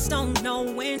just don't know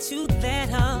when to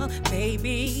let up,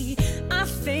 baby. I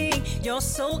think you're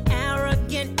so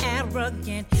arrogant,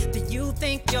 arrogant, that you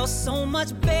think you're so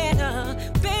much better,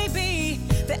 baby.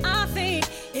 That I think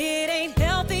it ain't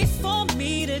healthy for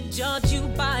me to judge you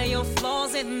by your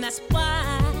flaws, and that's why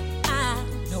I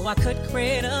know I could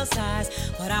criticize,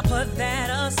 but I put that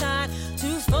aside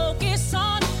to focus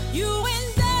on you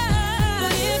and I.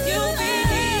 But if you believe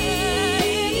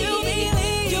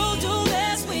you'll do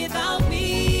this without me,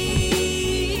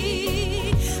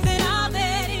 then I'll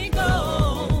let it go.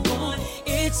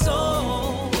 It's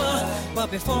over. But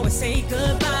before we say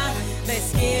goodbye,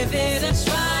 let's give it a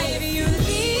try. If you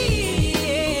leave,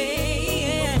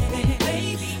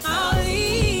 baby, I'll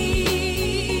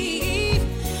leave.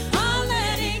 I'll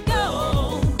let it go,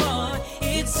 but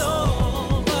it's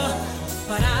over.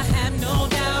 But I have no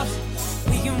doubt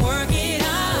we can work it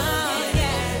out,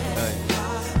 yeah.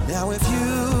 Now if you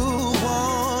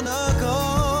wanna go,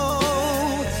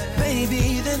 baby,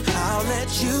 then I'll let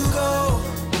you go.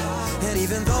 And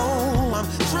even though I'm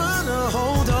trying to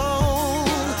hold on,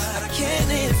 I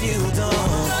can't if you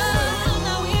don't.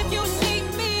 Now if you need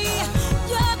me,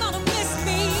 you're gonna miss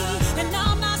me. And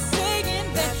I'm not saying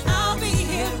that I'll be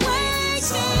here waiting.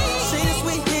 Say this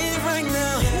we here right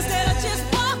now. Instead of just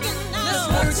walking out, Let's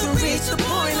work to reach the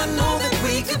point I know that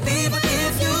we could be. But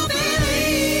if you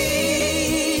believe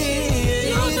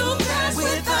you'll do best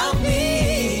without me,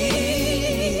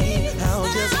 I'll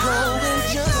just go and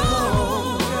just go.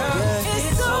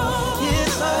 It's over.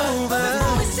 It's over.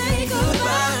 Before we say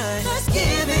goodbye, Let's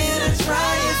give it a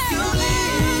try if you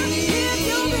leave.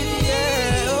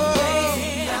 Yeah, oh,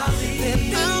 then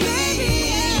I'll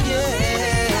leave. Yeah,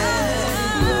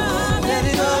 let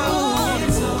it go.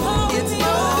 It's over.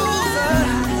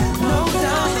 No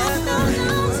doubt.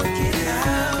 Take it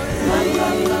out. La la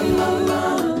la la la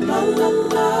la la la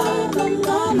la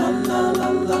la la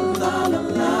la la la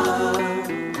la.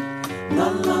 La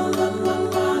la la la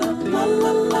la la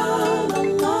la la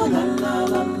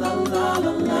la la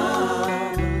la la.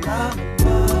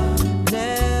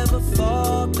 Never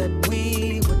thought that we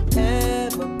would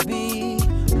ever be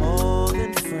more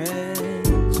than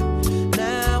friends.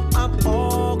 Now I'm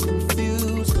all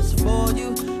confused, 'cause for you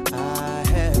I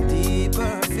have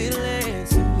deeper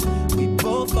feelings. We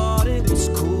both thought it was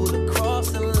cool to cross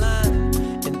the line,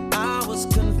 and I was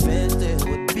convinced it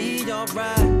would be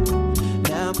alright.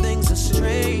 Now things are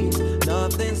strange,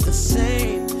 nothing's the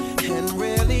same, and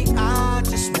really I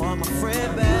just want my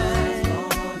friend back.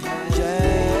 Yeah.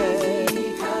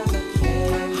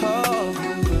 Oh,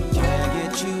 can't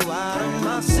get you out of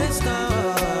my system.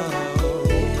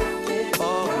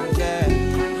 Oh yeah.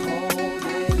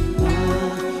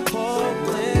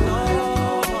 Holding on.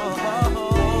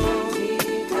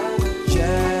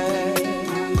 Yeah.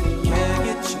 Can't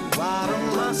get you out of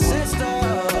my system.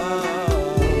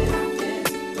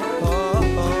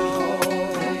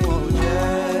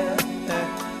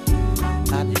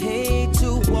 I'd hate to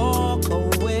walk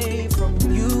away from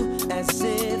you as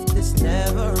if this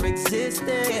never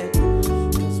existed.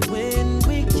 'Cause when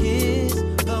we kissed,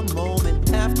 the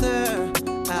moment after,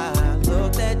 I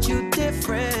looked at you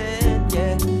different.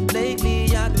 Yeah, lately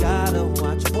I gotta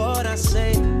watch what I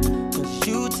say, 'cause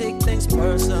you take things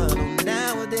personal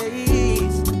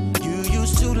nowadays. You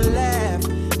used to laugh,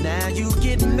 now you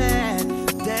get mad.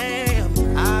 Damn,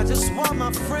 I just want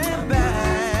my friend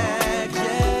back.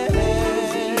 Yeah.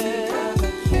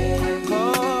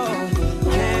 Oh,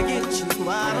 can't get you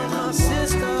out of my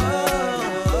system.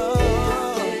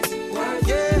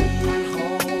 Yeah.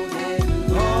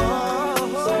 Oh,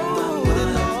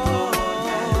 holding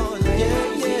on. Yeah,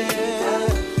 yeah.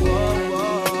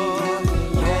 Oh,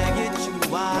 can't get you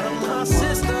out of my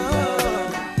system.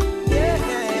 Yeah.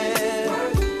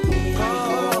 Oh,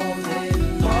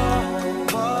 oh,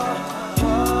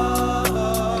 oh,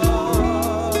 oh.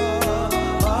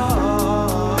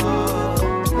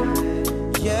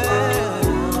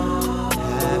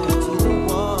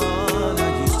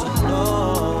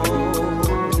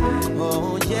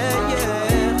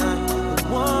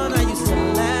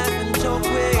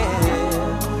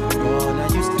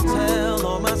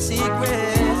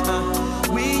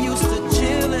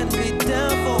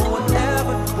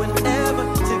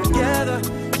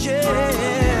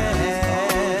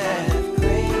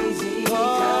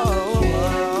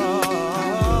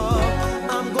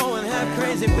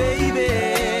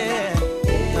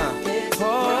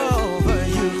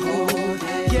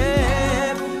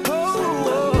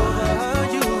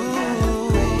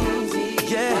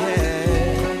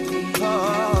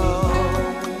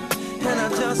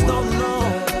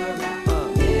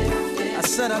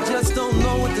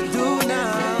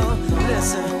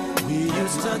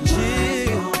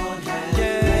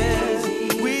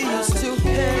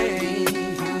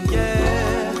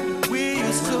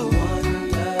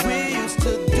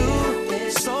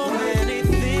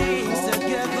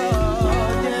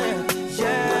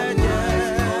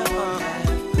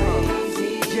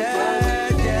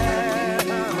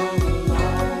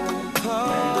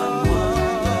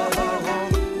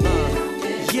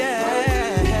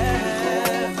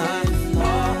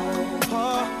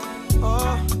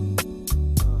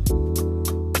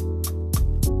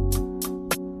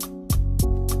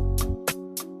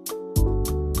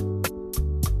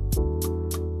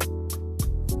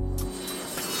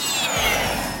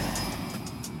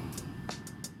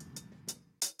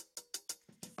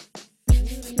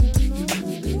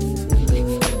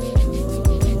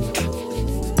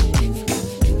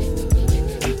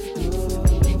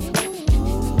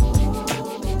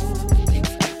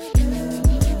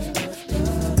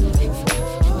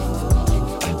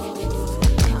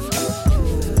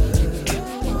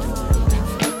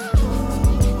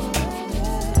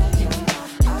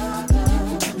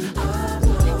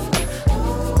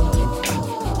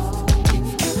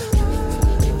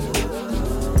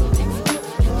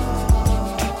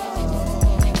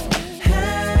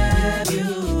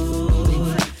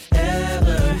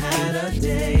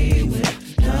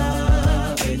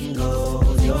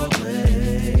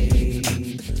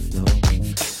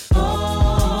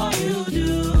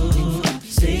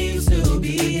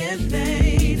 be in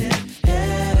vain.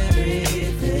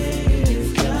 Everything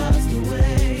is just a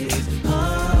waste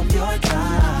of your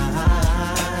time.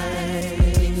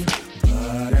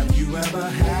 But have you ever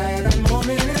had a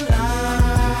moment in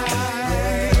life?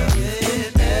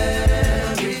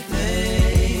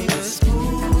 Everything was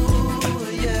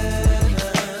cool, yeah.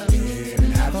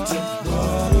 Didn't have to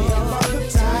worry about the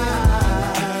time.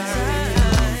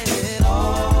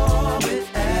 All went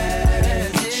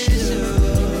as it should.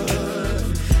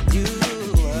 You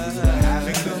were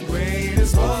having the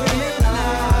greatest moment in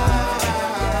life.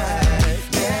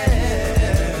 Yeah.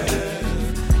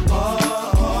 Oh,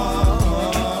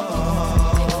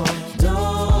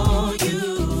 don't you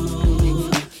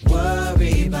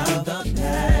worry about the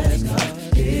past, 'cause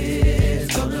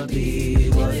it's gonna be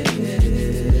what it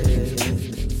is.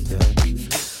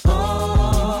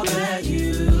 All that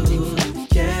you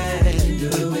can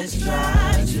do is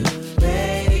try to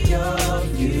make your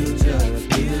future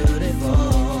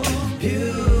beautiful,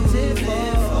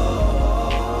 beautiful.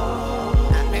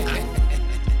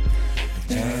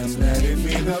 And let it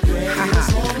be the greatest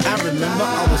moment. I remember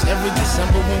almost every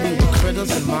December when we were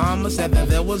critters, and Mama said that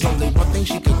there was only one thing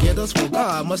she could get us. Well,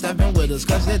 God must have been with us,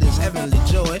 'cause it is heavenly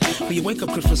joy. When you wake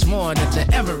up Christmas morning to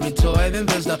every toy, then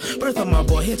there's the birth of my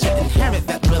boy here to inherit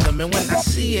that rhythm. And when I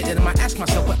see it, and I ask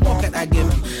myself, what more could I give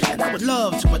him? And I would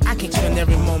love to, but I can't spend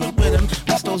every moment with him.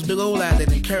 It's those big old eyes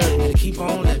that encourage me to keep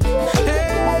on living.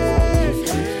 Hey,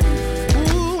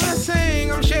 ooh, I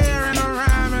sing, I'm sharing a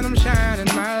rhyme, and I'm shining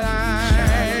my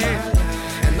light.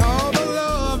 And all the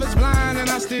love is blind, and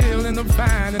I still end up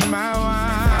finding my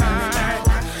wife.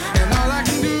 And all I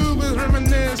can do is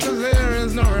reminisce, 'cause there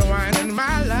is no rewind in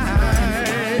my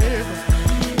life.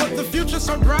 But the future's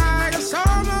so bright, it's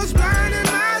almost blinding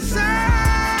my sight.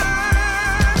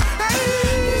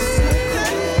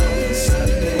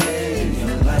 Sunday,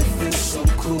 your life is so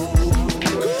cool,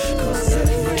 'cause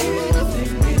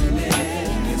everything we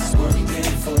live is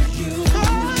working for you.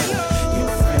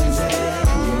 Your friends and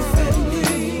your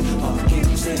family are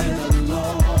getting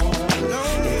along.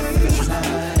 It feels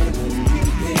like when you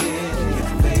hear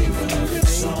your favorite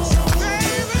song,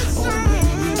 or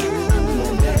when you know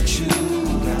that you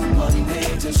got money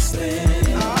to spend.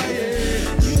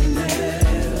 You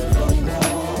never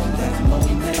want that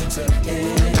moment to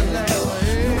end.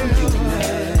 You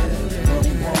never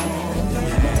want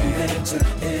that moment to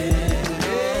end.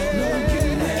 No, you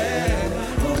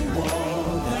never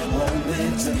want that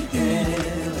moment to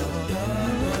end.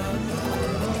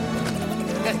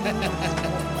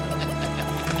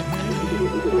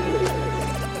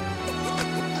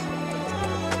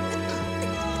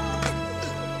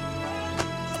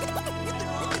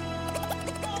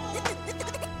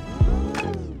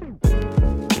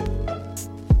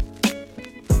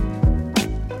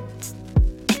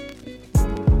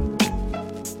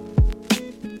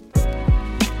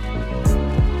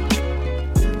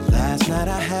 Last night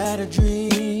I had a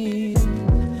dream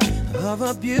of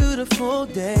a beautiful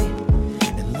day,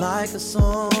 and like a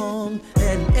song,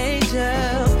 an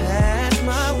angel passed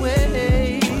my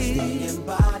way. Was the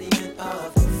embodiment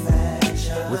of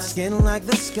perfection, with skin like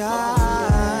the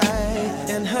sky,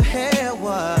 and her hair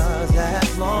was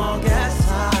as long as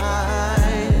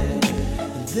time.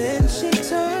 And then she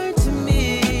turned to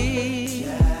me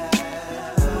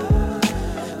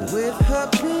with her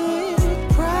big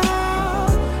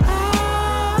proud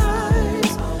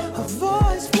eyes, her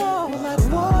voice flowed like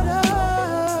water,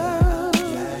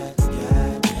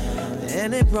 and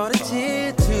it brought a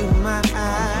tear to my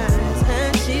eyes,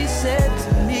 and she said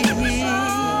to me,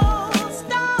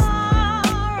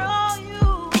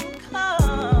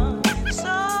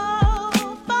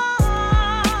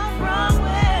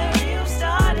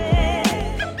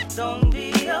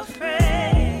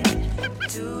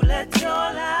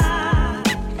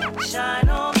 shine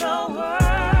on the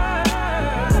world.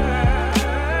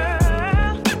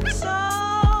 So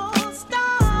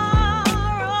star,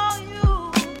 oh, you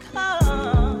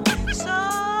come so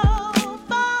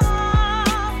far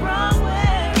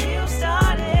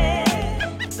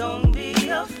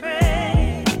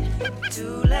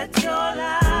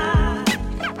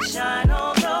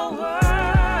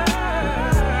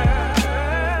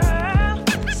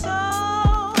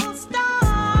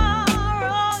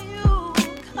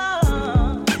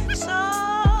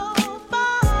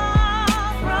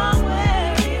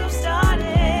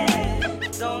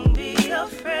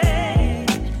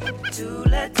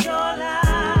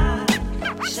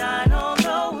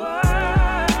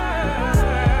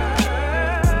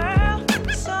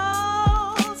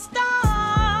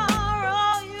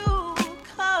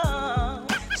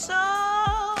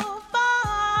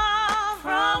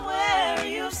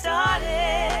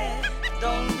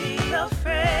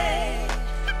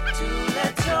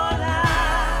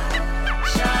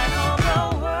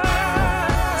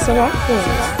Pardon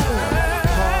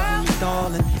me,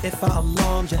 darling, if I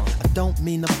alarmed you. I don't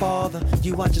mean to bother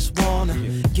you, I just wanna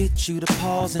get you to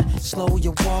pause and slow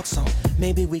your walk so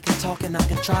maybe we can talk and I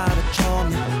can try to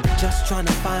charm you. Just trying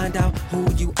to find out who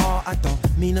you are. I don't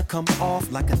mean to come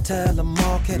off like a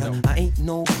telemarketer. I ain't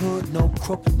no hood, no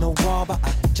crook, no robber.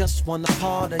 I just want a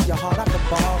part of your heart I could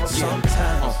borrow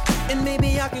sometimes. And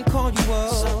maybe I can call you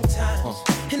up sometimes.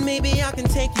 And maybe I can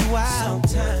take you out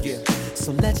sometimes.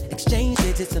 So let's exchange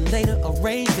digits and later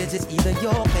arrange visits, either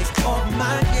your place or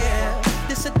mine, yeah.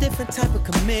 This a different type of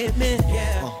commitment,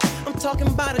 yeah. I'm talking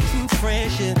about a true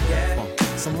friendship, yeah.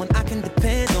 Someone I can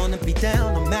depend on and be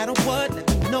down no matter what. Let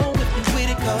me know if you with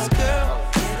it, cause girl,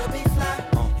 it'll be fly.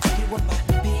 If you were my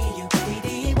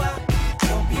B-U-D-D-Y,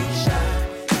 don't be shy,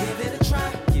 give it a try.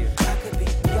 I could be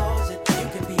yours and you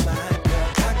can be mine, girl,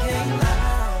 I can't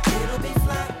lie. It'll be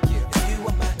fly. If you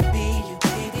were my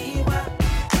B-U-D-D-Y,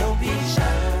 don't be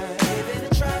shy, give it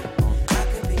a try. I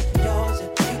could be yours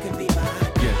and you can be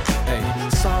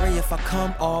mine. Sorry if I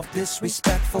come off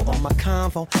disrespectful or my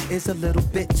convo is a little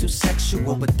bit too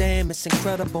sexual, but damn, it's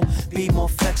incredible. Be more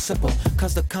flexible,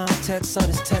 cause the context of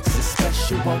this text is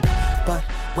special. But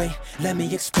wait, let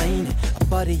me explain it. A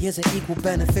buddy is an equal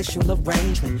beneficial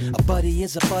arrangement. A buddy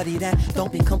is a buddy that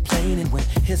don't be complaining when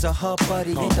his or her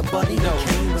buddy ain't the buddy that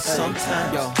came with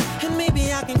sometimes. And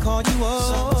maybe I can call you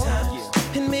up sometimes.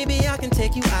 And maybe I can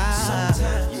take you out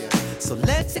sometimes. So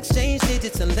let's exchange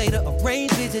digits and later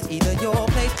arrange visits, either your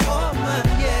place or mine,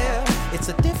 yeah. It's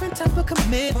a different type of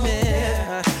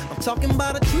commitment. I'm talking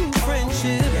about a true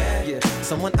friendship,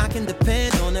 someone I can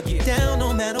depend on if you're down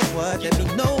no matter what. Let me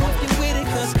know if you're with it,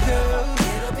 cause girl,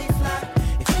 it'll be fly.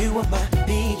 If you were my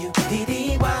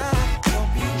B-U-D-D-Y,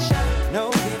 don't be shy,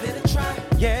 no, give it a try.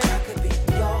 Yeah, I could be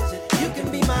yours and you can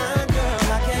be mine, girl,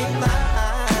 I can't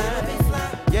lie. It'll be fly.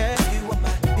 Yeah, if you were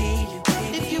my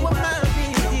B-U-D-D-Y, if you were my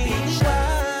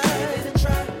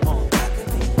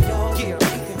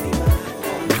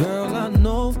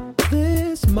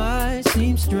might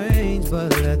seem strange, but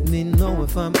let me know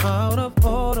if I'm out of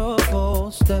order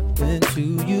or step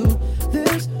into you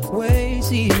this way.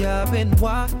 See, I've been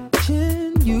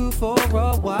watching you for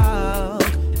a while,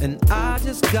 and I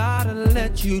just gotta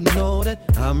let you know that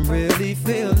I'm really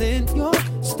feeling your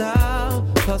style.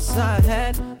 Plus I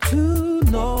had to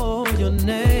know your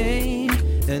name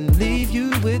and leave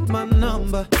you with my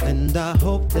number, and I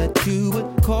hope that you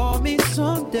would call me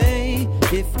someday.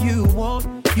 If you want,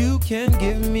 you can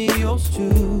give me yours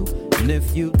too, and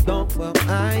if you don't, well,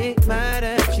 I ain't mad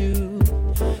at you.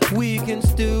 We can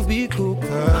still be cool,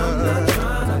 girl. I'm not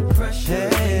trying to pressure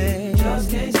you, just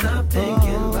can't stop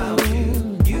thinking about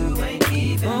you. You ain't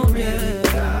even really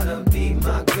gotta be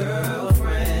my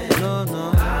girlfriend. No,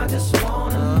 no, I just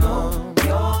wanna know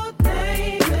your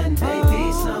name, and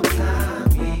maybe sometime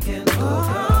we can hook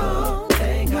up,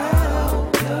 hang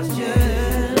out, just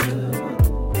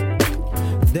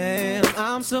damn,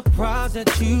 I'm surprised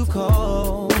that you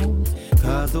called,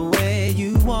 cause the way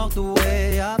you walked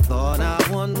away, I thought I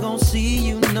wasn't gonna see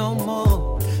you no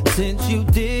more. Since you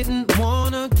didn't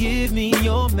wanna give me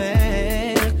your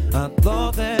man, I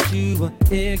thought that you were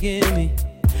digging me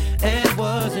and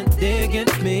wasn't digging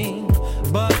me.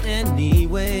 But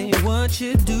anyway, what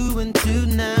you doing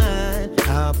tonight?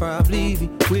 I'll probably be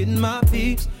with my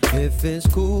peeps. If it's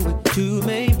cool with you,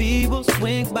 maybe we'll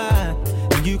swing by.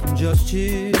 You can just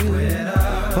chill,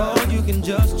 or you can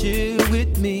just chill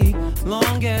with me.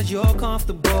 Long as you're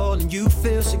comfortable and you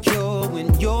feel secure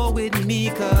when you're with me.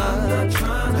 Cause I'm not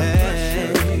trying to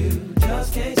pressure you,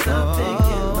 just can't stop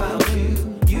thinking about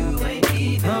you. You ain't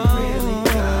even really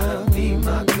gotta be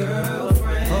my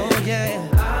girlfriend. Oh yeah,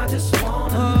 I just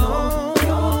wanna know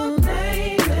your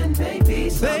name, and maybe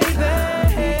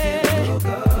sometime we can hook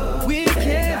up.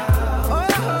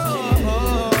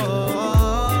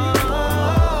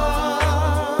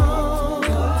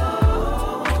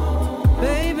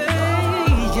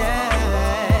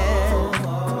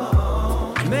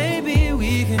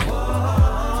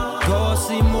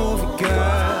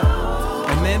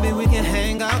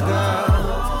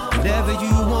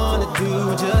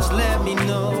 Just let me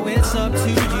know, it's up to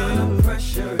you.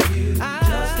 Pressure you,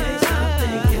 just can't stop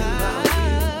thinking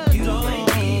about you. You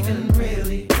don't even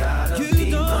really gotta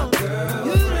be my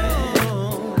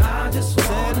girlfriend. I just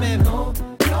wanna know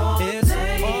your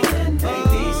name, and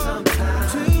maybe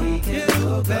sometime we can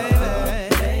hook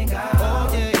up, hang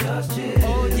out, just chill.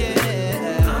 Oh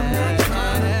yeah, I'm not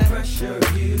trying to pressure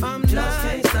you, just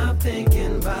can't stop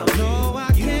thinking about you. No,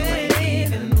 I can't. You ain't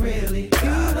even really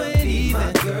gotta be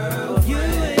my girl. You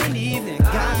ain't even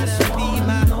gotta be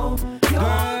my girl.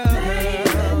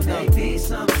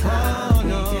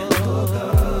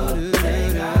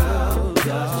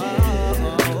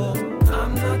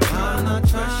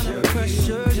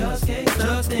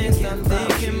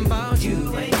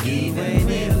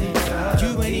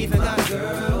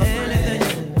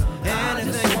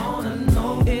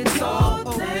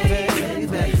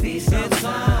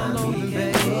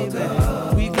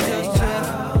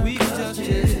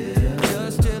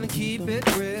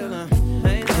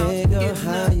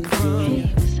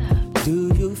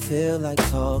 feel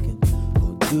like talking,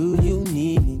 or do you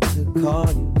need me to call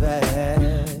you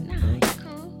back?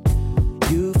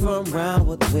 You from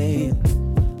Roundwood Way,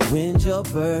 when's your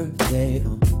birthday?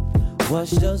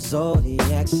 What's your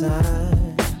zodiac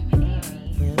sign?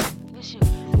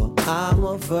 Well, I'm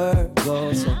a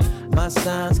Virgo, so my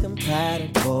sign's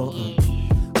compatible.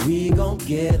 We gon'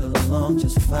 get along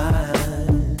just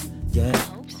fine, yeah.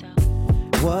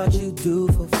 What you do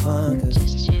for fun,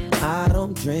 'cause I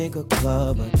don't drink or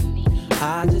club, but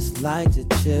I just like to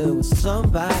chill with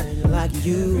somebody like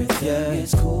you, yeah.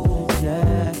 It's cool,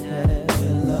 yeah.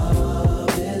 When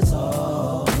love is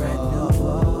all brand new,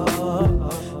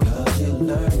 'cause you're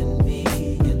learning me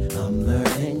and I'm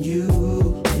learning you,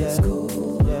 yeah. It's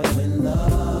cool, yeah. When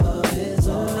love is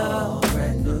all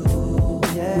brand new,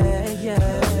 yeah. 'Cause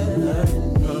you're learning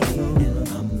me and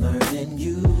I'm learning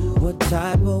you. What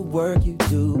type of work you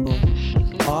do?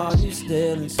 Are you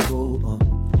still in school?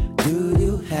 Do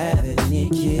you have any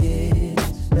kids?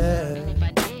 Yeah.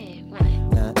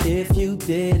 Now if you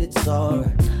did, it's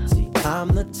alright. See, I'm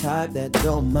the type that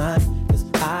don't mind, 'cause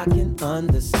I can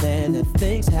understand that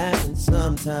things happen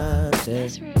sometimes, yeah.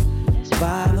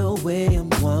 By the way, I'm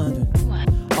wondering,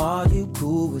 are you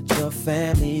cool with your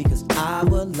family? 'Cause I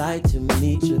would like to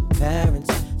meet your parents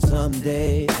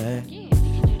someday, yeah.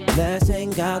 Let's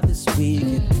hang out this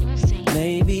weekend.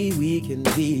 Maybe we can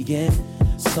begin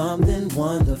something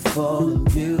wonderful and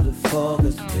beautiful,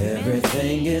 'cause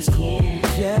everything is cool,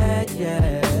 yeah.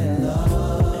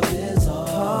 Love is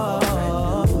all,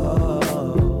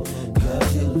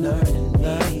 'cause you're learning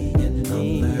me and I'm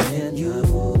learning you.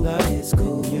 Love is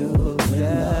cool,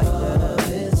 yeah.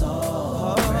 Love is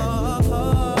all,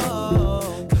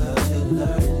 'cause you're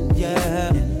learning me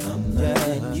and I'm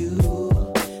learning you.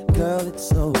 Girl, it's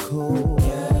so cool,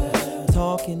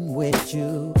 talking with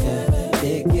you,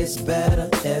 it gets better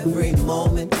every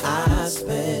moment I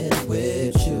spend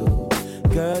with you.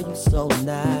 Girl, you so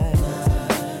nice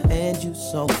and you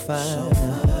so fine.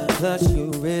 Plus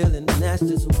you real and that's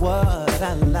just what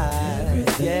I like.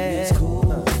 Everything is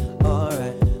cool,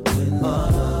 alright. When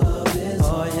love is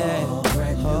all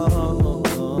brand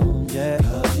new, yeah.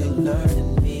 'Cause you're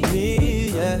learning me,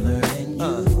 yeah. I'm learning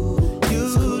you,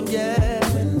 yeah.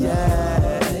 When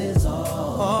love is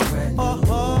all brand new.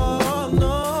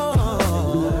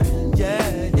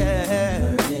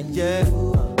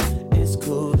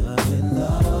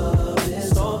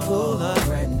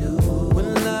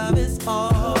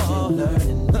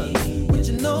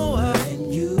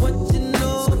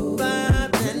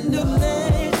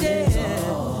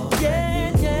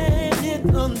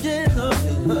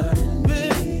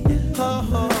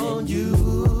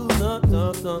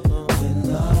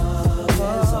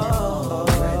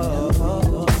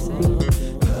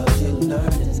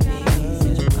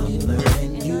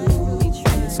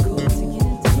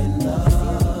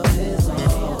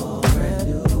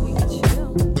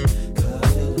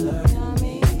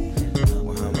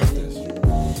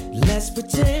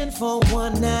 Pretend for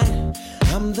one night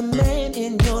I'm the man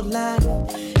in your life,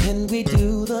 and we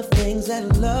do the things that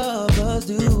lovers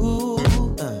do.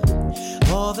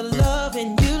 All the love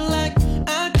and you like,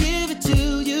 I give it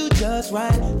to you just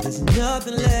right. There's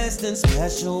nothing less than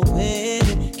special when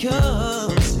it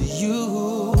comes to you.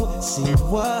 See,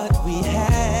 what we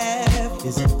have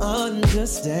is an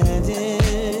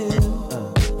understanding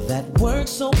that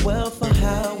works so well for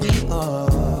how we are.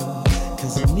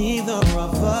 'Cause neither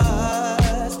of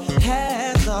us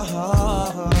has the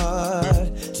heart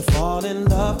to fall in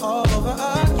love all over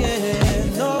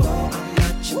again. No, I'm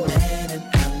not your man and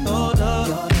I know you're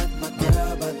not my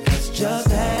girl, but let's just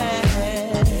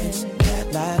dance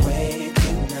that way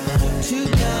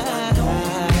tonight. I know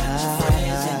you got your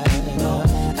friends and you know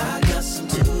I got some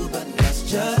too, but let's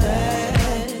just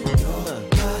dance,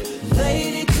 my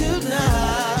lady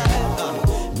tonight.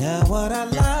 Now what I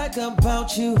like about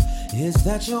you is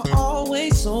that you're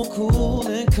always so cool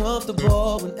and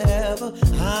comfortable whenever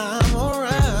I'm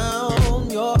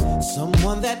around. You're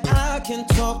someone that I can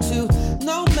talk to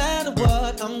no matter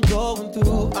what I'm going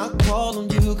through. I call on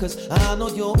you 'cause I know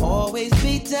you'll always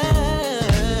be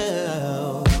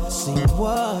down. See,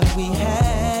 what we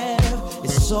have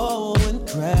is so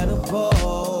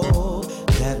incredible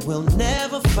that we'll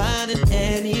never find in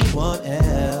anyone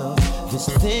else. This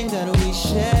thing that we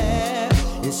share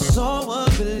is so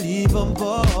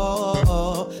unbelievable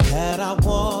that I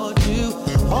want you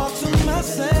all to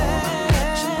myself.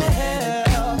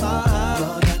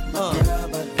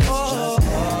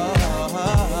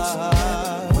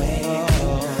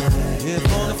 If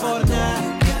only for the night.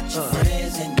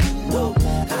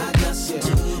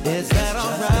 Is that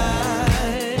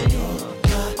alright?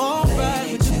 Alright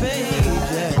with you, baby.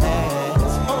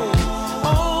 Oh.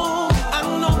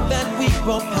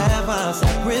 our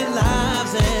separate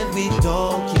lives and we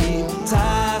don't keep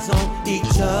ties on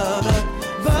each other.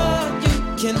 But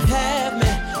you can have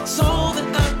me so that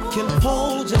I can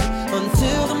hold you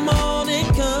until the morning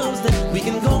comes. Then we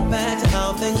can go back to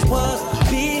how things was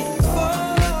before.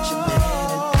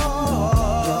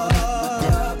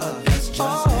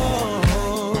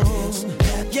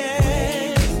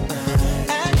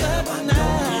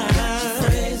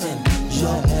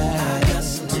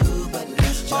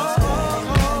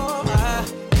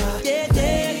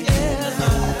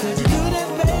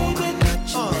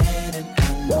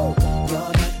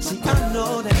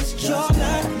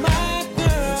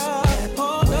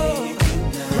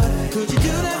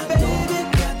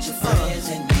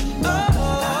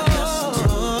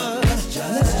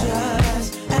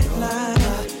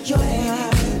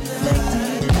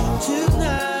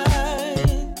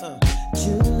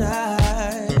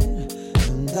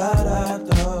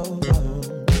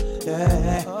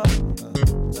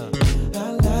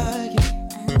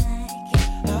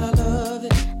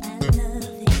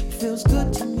 Feels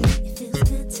good to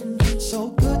me, so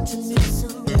good to me, so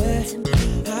good to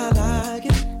me. I like